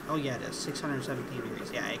actually have it. Oh yeah, it does. 617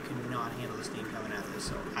 degrees. Yeah, it could not handle the steam coming out of this,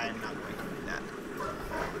 so I'm not going to do that.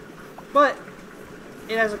 But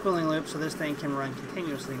it has a cooling loop, so this thing can run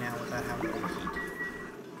continuously now without having to overheat.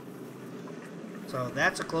 So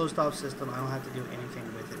that's a closed off system. I don't have to do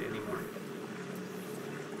anything with it anymore.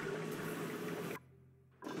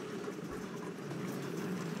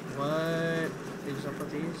 What is up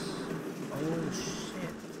with these? Oh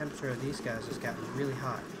shit, the temperature of these guys has gotten really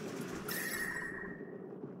hot.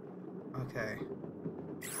 Okay.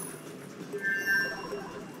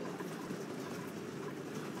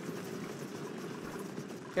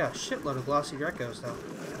 Yeah, a shitload of glossy Drecos though.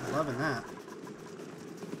 I'm loving that.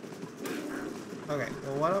 Okay,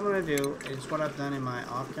 well what I'm going to do is what I've done in my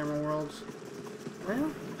off-camera worlds.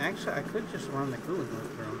 Well, actually I could just run the cooling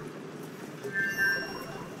loop through them.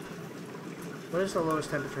 What is the lowest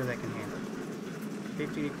temperature they can handle?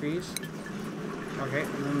 50 degrees? Okay,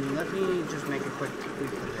 and then let me just make a quick tweak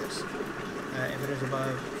to this. If it is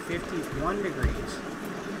above 51 degrees,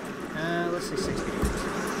 let's say 60 degrees.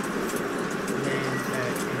 And then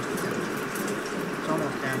change the temperature. It's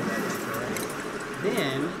almost down to that temperature already.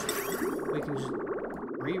 Then we can just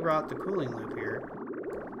reroute the cooling loop here.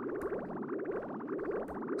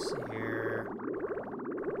 Let's see here.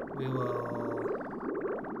 We will.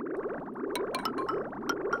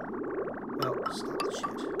 Oh, stop the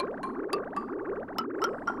shit.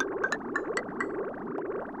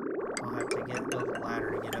 I'll have to build a ladder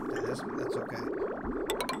to get up to this, but that's okay.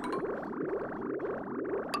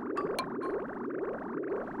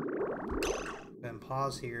 Then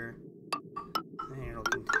pause here. And it'll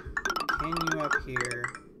continue up here.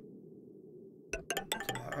 To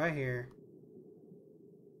about right here.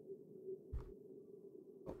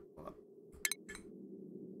 Oh, hold up.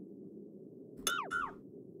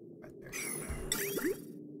 Right there.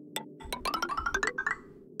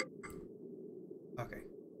 Okay.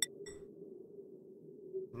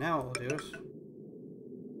 Now what we'll do is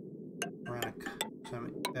run some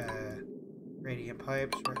radiant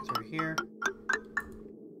pipes right through here.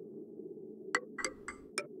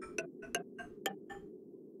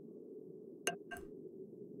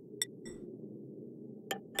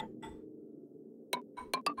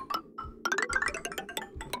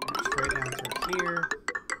 Straight down through here.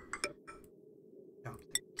 Down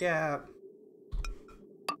the gap.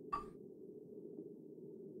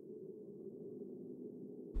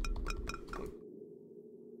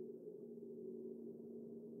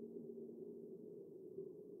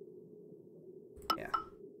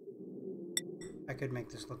 I could make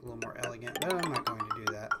this look a little more elegant, but I'm not going to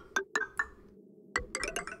do that.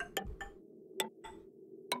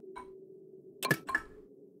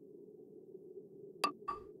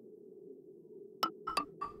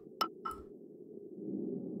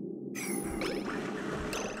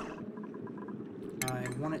 I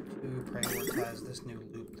want it to prioritize this new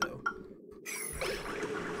loop though.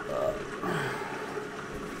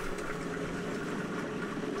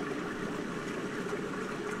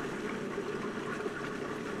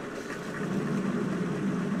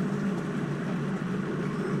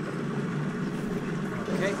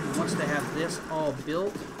 Okay, and once they have this all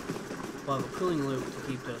built, we'll have a cooling loop to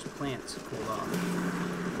keep those plants cooled off.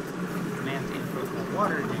 I may have to input more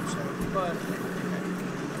water to do so, but okay.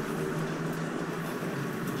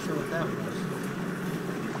 Not sure what that was.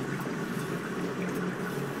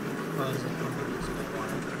 Oh, is it pumping some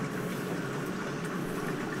water?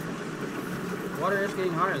 Water is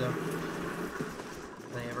getting hotter though.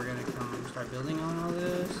 Are they ever gonna come and start building on all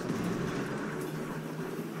this?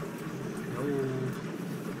 No.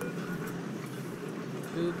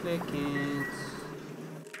 Duplicants.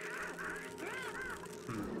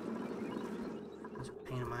 That's a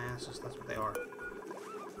pain in my asses, that's what they are.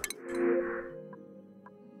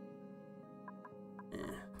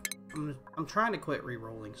 Yeah. I'm trying to quit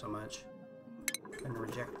re-rolling so much. I'm gonna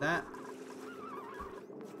reject that.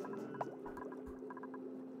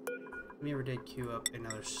 We never did queue up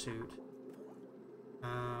another suit.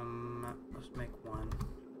 Let's make one.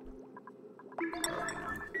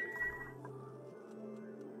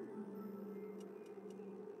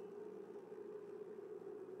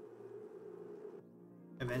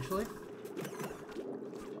 Eventually.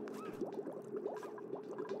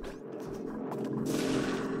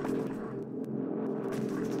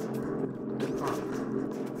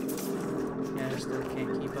 Yeah, I still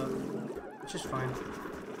can't keep up, which is fine.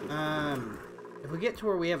 If we get to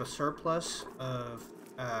where we have a surplus of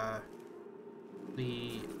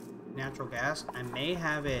the natural gas, I may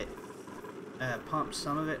have it pump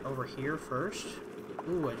some of it over here first.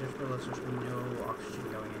 Ooh, I just realized there's no oxygen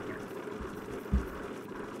going in here.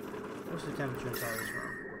 What's the temperature inside this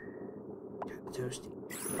room? God, toasty.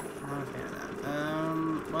 Not a fan of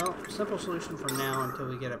that. Well, simple solution for now until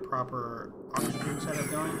we get a proper oxygen setup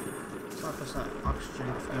going. Let's not put an oxygen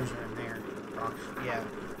diffuser in there. Yeah.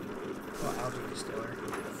 Well, algae distiller.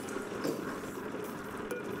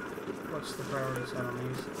 What's the priority set on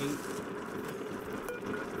these? 8.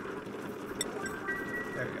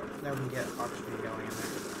 There we go. Now we can get oxygen going in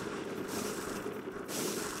there.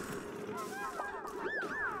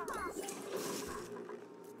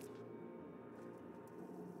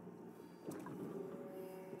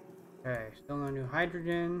 Okay, still no new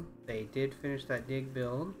hydrogen. They did finish that dig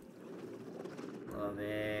build. Love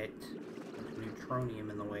it. There's neutronium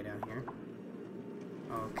in the way down here.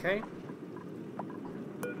 Okay.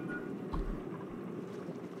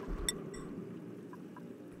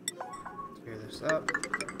 Let's gear this up.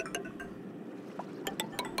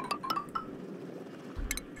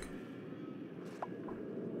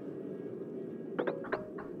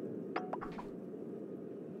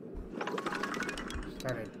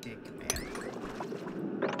 Start a dig command.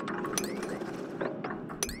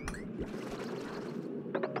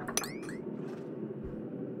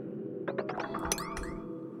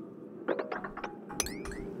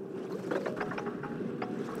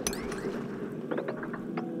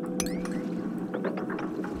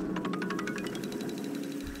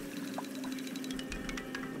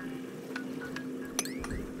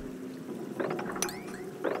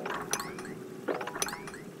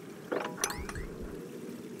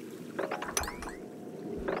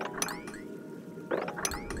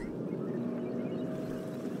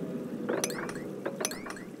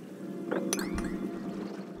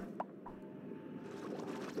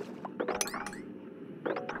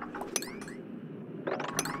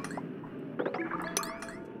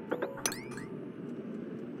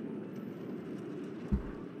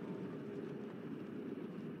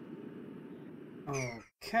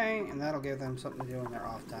 Okay, and that'll give them something to do in their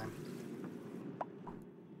off time.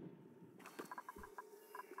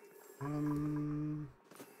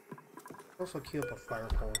 Also queue up a fire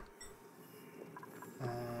pole.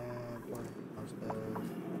 Where most of go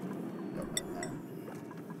right there.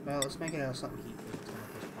 Well, let's make it out of something heat resistant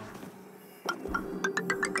at this point.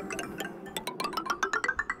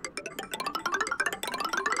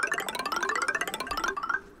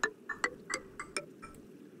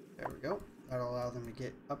 There we go. That'll allow them to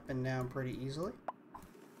get up and down pretty easily.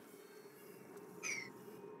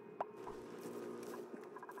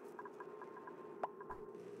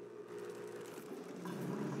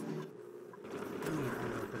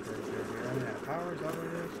 Power, is that what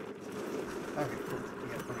it is? Okay, cool. We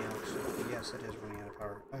got plenty of oxygen. Yes, it is running out of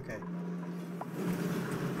power. Okay.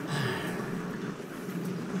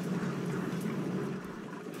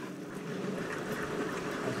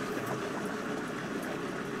 How's it going?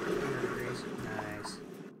 100 degrees. Nice.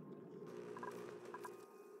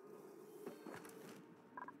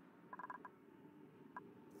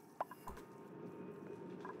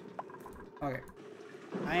 Okay.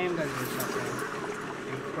 I am going to do something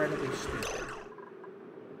incredibly stupid.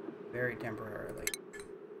 Very temporarily.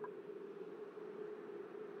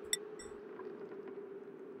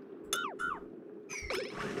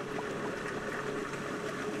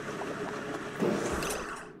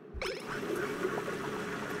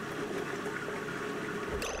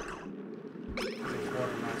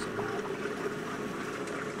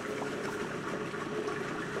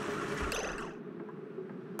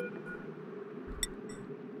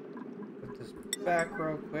 back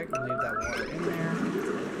real quick and leave that water in there.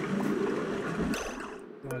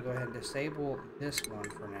 I'm going to go ahead and disable this one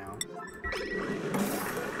for now.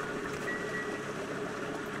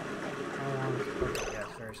 Okay, yeah,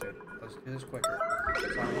 it's very soon. Let's do this quicker.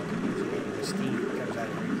 So I don't want to use any of the steam that comes out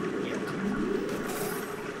of here yet.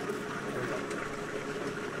 There we go.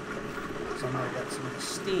 So I'm going to let some of the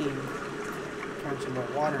steam turn some more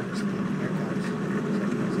water into steam. Here it comes.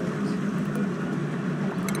 17 seconds.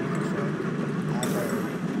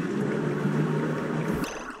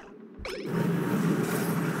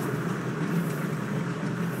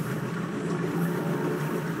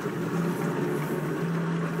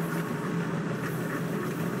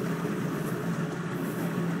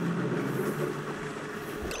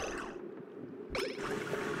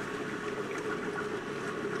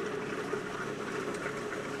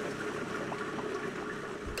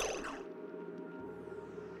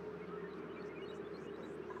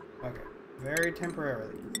 Okay, very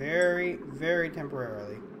temporarily. Very, very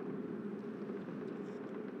temporarily.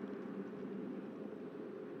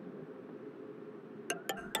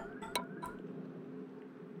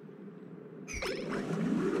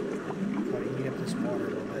 Try to heat up this water a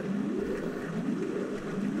little bit.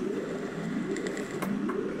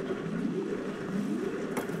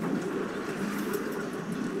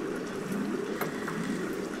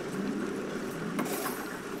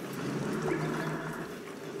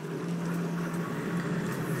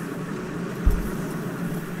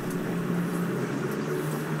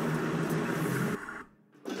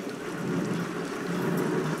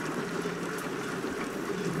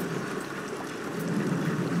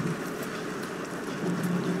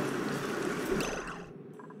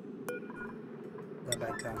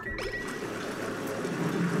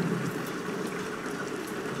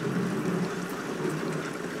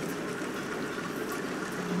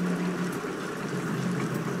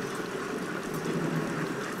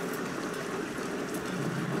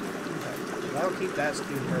 That'll keep that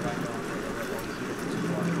steam turbine going for a little bit while we heat up this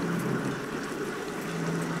water.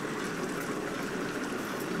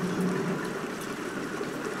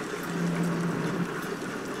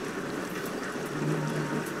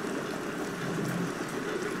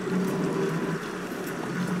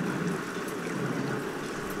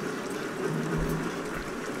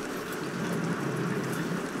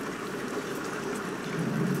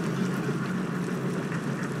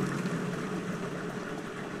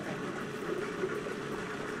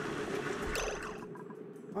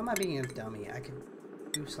 Why am I being a dummy? I could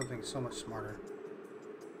do something so much smarter.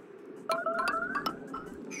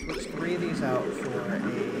 Switch 3 of these out for a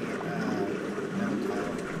metal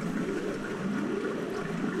tile.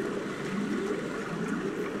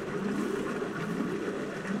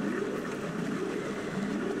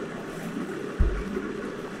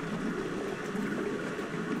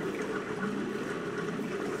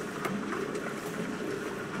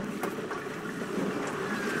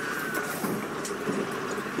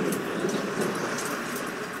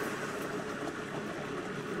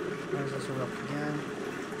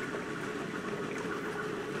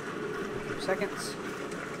 Seconds.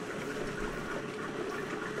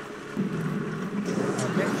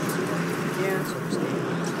 Okay, let's go again. So we're staying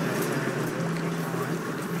on.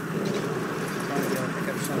 Trying to be able to pick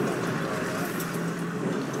up some of that.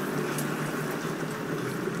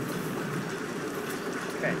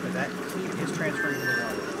 Okay, but that heat is transferring to the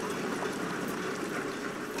water.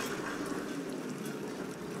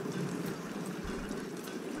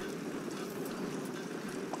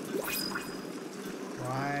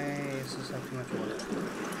 Why is this have too much water?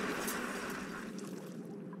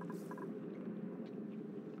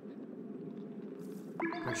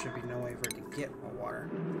 There should be no way for it to get more water.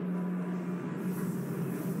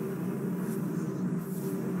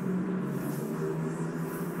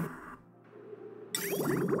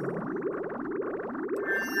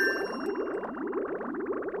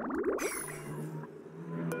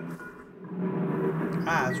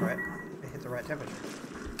 Ah, that's right. It hit the right temperature.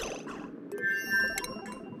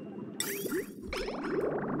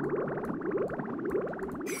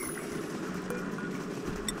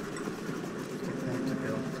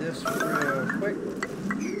 This real quick.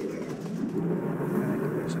 And I can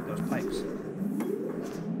finish up those pipes.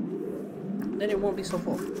 Then it won't be so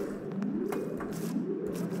full.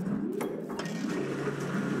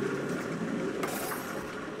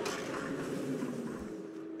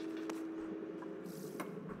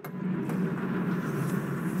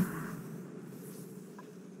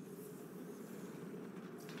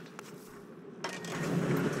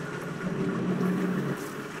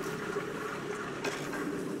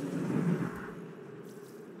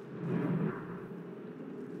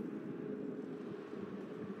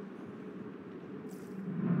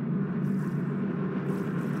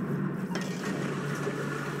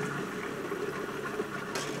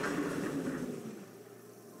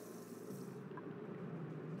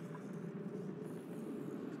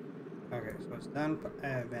 so it's done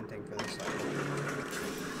venting for this side.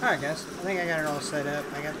 Alright guys, I think I got it all set up.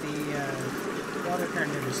 I got the water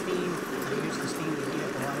turned into steam. I used the steam to heat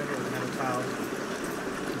up a lot of it with metal tiles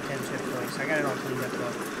and 10 chip plates. I got it all cleaned up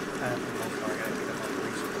though. For the most part, I got to pick up all the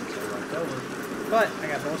resources that are left over. But I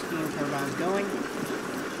got both steam turbines going.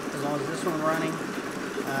 As long as this one running.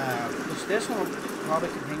 Which this one will probably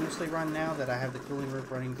continuously run now that I have the cooling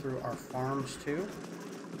loop running through our farms too.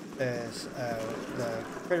 As the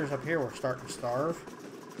critters up here were starting to starve.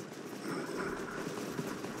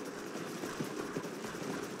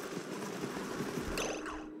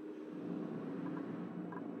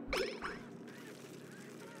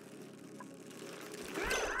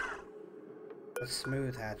 A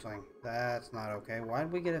smooth hatchling. That's not okay. Why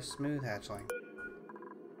did we get a smooth hatchling?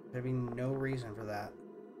 There'd be no reason for that.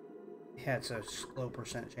 Yeah, it's a low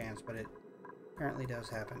 % chance, but it apparently does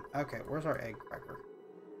happen. Okay, where's our egg cracker?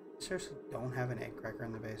 Seriously, don't have an egg cracker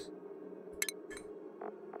in the base.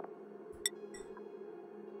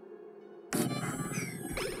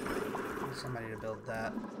 Need somebody to build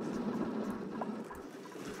that.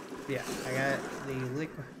 Yeah, I got the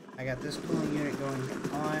liquid. I got this cooling unit going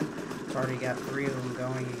on. It's already got 3 of them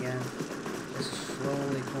going again. This is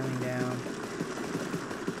slowly cooling down.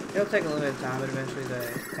 It'll take a little bit of time, but eventually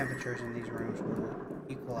the temperatures in these rooms will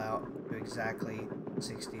equal out to exactly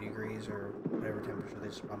 60 degrees or whatever temperature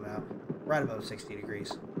they spawn out. Right above 60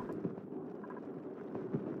 degrees.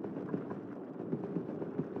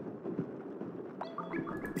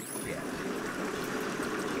 Yeah.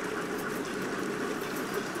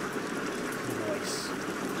 Nice.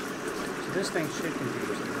 So this thing should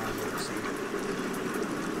continuously run, we'll see.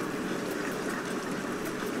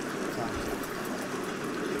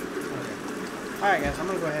 Alright guys, I'm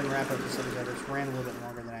going to go ahead and wrap up this episode. It's ran a little bit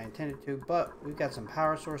longer than I intended to, but we've got some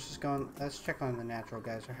power sources going. Let's check on the natural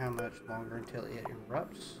geyser. How much longer until it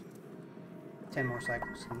erupts? 10 more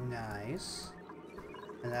cycles. Nice.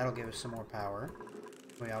 And that'll give us some more power.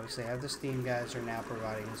 We obviously have the steam geyser now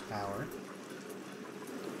providing us power.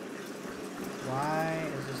 Why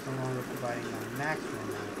is this no longer providing the maximum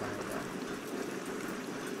amount of power though?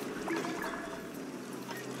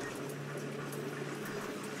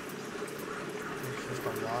 Just a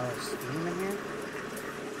lot of steam in here?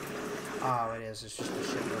 Oh, it is. It's just a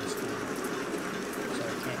shitload of steam. So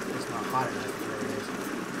it's not hot enough where it is.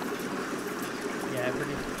 Yeah,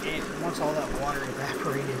 once all that water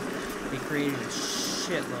evaporated, it created a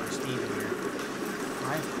shitload of steam in here.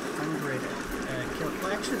 500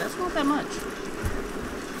 well, actually, that's not that much.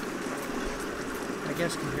 I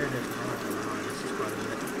guess compared to normal, this is quite a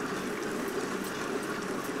bit.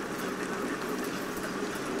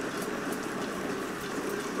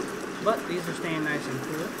 But these are staying nice and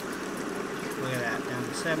cool. Look at that, down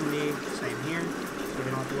to 70, same here. So we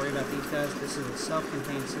don't have to worry about these guys. This is a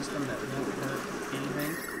self-contained system that won't hurt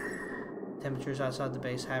anything. Temperatures outside the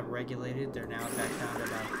base have regulated. They're now back down to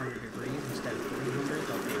about 100 degrees instead of 300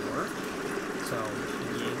 like they were. So,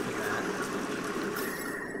 yay for that.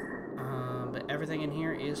 But everything in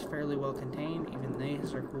here is fairly well contained. Even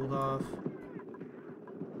these are cooled off.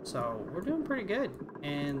 So, we're doing pretty good.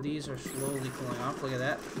 And these are slowly cooling off. Look at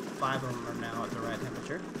that. 5 of them are now at the right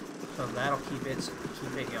temperature. So that'll keep it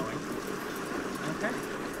going. Okay.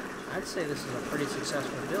 I'd say this is a pretty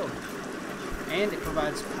successful build. And it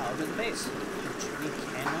provides power to the base, which we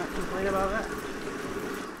cannot complain about that.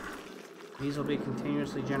 These will be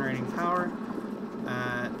continuously generating power.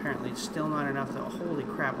 Apparently it's still not enough though. Holy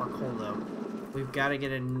crap, our coal though. We've got to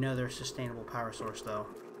get another sustainable power source though.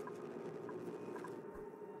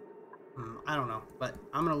 I don't know, but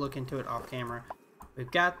I'm going to look into it off camera. We've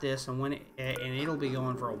got this, and when it'll be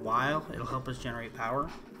going for a while. It'll help us generate power.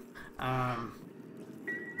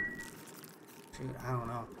 Shoot, I don't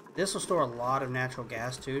know. This will store a lot of natural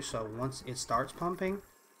gas too, so once it starts pumping,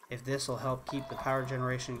 if this will help keep the power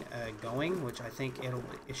generation going, which I think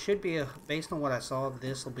it should be, based on what I saw,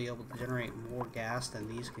 this will be able to generate more gas than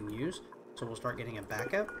these can use. So we'll start getting a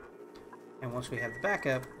backup. And once we have the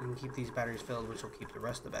backup, we can keep these batteries filled, which will keep the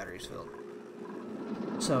rest of the batteries filled.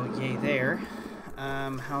 So, yay there.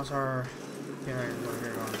 How's our generator over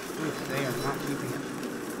here going? Oof, they are not keeping it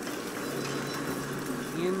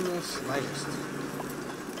in the slightest.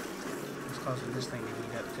 It's causing this thing to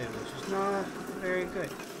heat up too, which is not very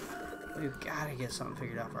good. We've got to get something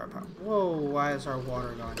figured out for our power. Whoa, why is our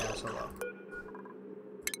water going down so low?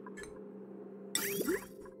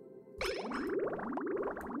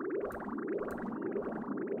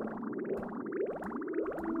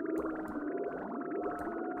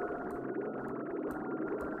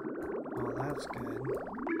 That's good.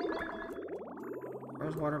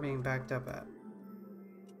 Where's water being backed up at?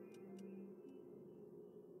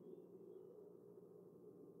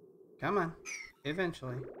 Come on.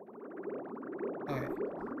 Eventually. Okay.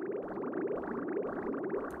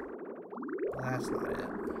 Well, that's not it.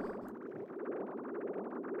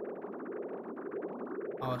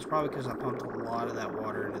 Oh, it's probably because I pumped a lot of that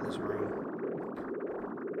water into this room.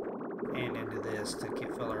 And into this to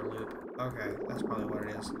fill our loop. Okay, that's probably what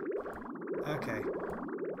it is. Okay.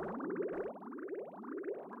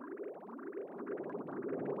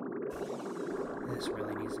 This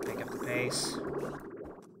really needs to pick up the pace.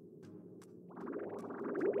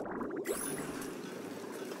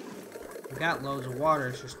 We've got loads of water,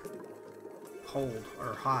 it's just cold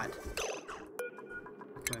or hot.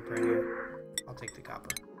 Come up right here. I'll take the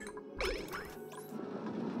copper.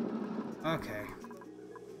 Okay.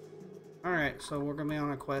 Alright, so we're gonna be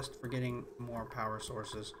on a quest for getting more power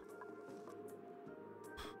sources.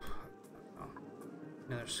 Oh,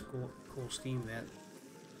 another cool steam vent.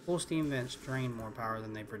 Cool steam vents drain more power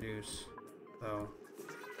than they produce, so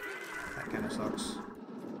that kind of sucks.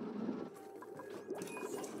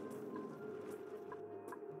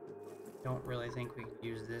 Don't really think we could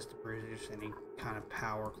use this to produce any kind of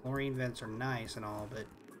power. Chlorine vents are nice and all, but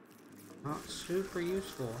not super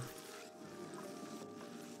useful.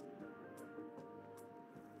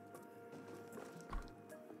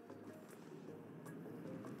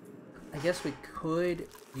 I guess we could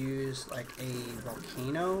use like a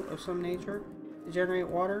volcano of some nature to generate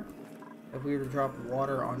water. If we were to drop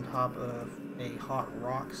water on top of a hot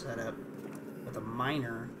rock setup with a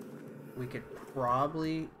miner, we could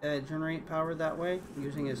probably generate power that way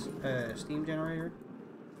using a steam generator.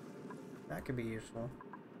 That could be useful.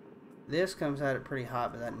 This comes at it pretty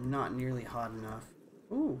hot, but that's not nearly hot enough.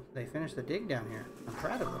 Ooh, they finished the dig down here. I'm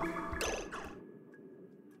proud of them.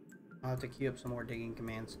 I'll have to queue up some more digging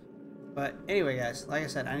commands. But anyway, guys, like I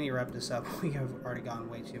said, I need to wrap this up. We have already gone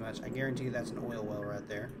way too much. I guarantee you that's an oil well right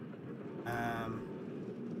there.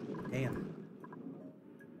 Damn.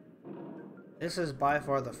 This is by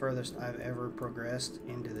far the furthest I've ever progressed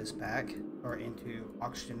into this pack, or into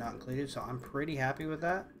oxygen not included, so I'm pretty happy with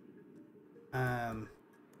that.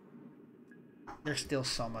 There's still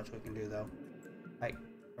so much we can do, though. Like,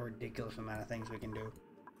 a ridiculous amount of things we can do.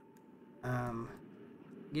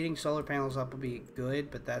 Getting solar panels up would be good,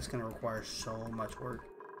 but that's going to require so much work.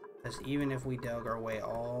 Because even if we dug our way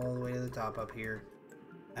all the way to the top up here,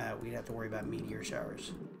 we'd have to worry about meteor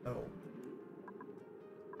showers.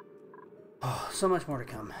 Oh, so much more to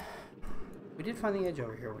come. We did find the edge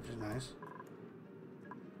over here, which is nice.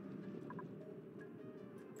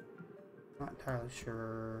 Not entirely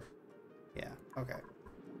sure. Yeah, okay.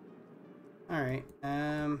 Alright,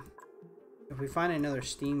 if we find another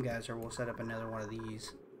steam geyser, we'll set up another one of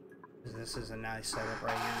these. Because this is a nice setup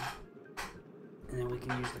right here. And then we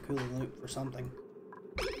can use the cooling loop for something.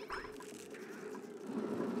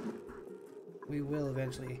 We will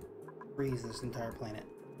eventually freeze this entire planet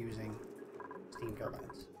using steam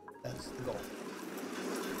turbines. That's the goal.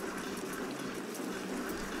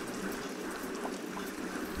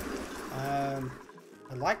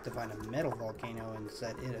 I'd like to find a metal volcano and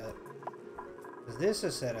set it up. Because this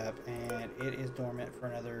is set up and it is dormant for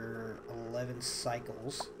another 11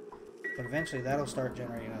 cycles. But eventually that'll start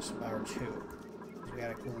generating us power too. Because we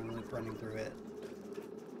got a cooling loop running through it.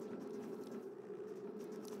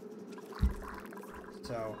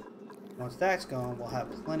 So once that's gone, we'll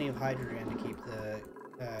have plenty of hydrogen to keep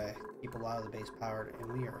a lot of the base powered,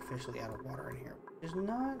 and we are officially out of water in here, which is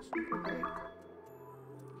not super great.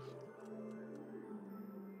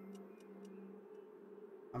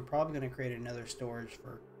 I'm probably going to create another storage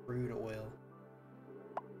for crude oil.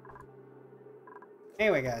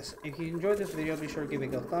 Anyway, guys, if you enjoyed this video, be sure to give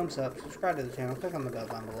it a thumbs up, subscribe to the channel, click on the bell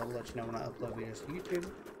down below to let you know when I upload videos to YouTube.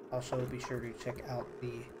 Also, be sure to check out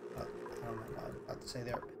the, I don't know what I was about to say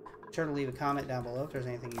there. Be sure to leave a comment down below if there's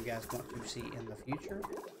anything you guys want to see in the future.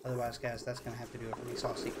 Otherwise, guys, that's going to have to do it for me. So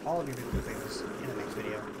I'll see all of you beautiful things in the next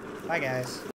video. Bye, guys.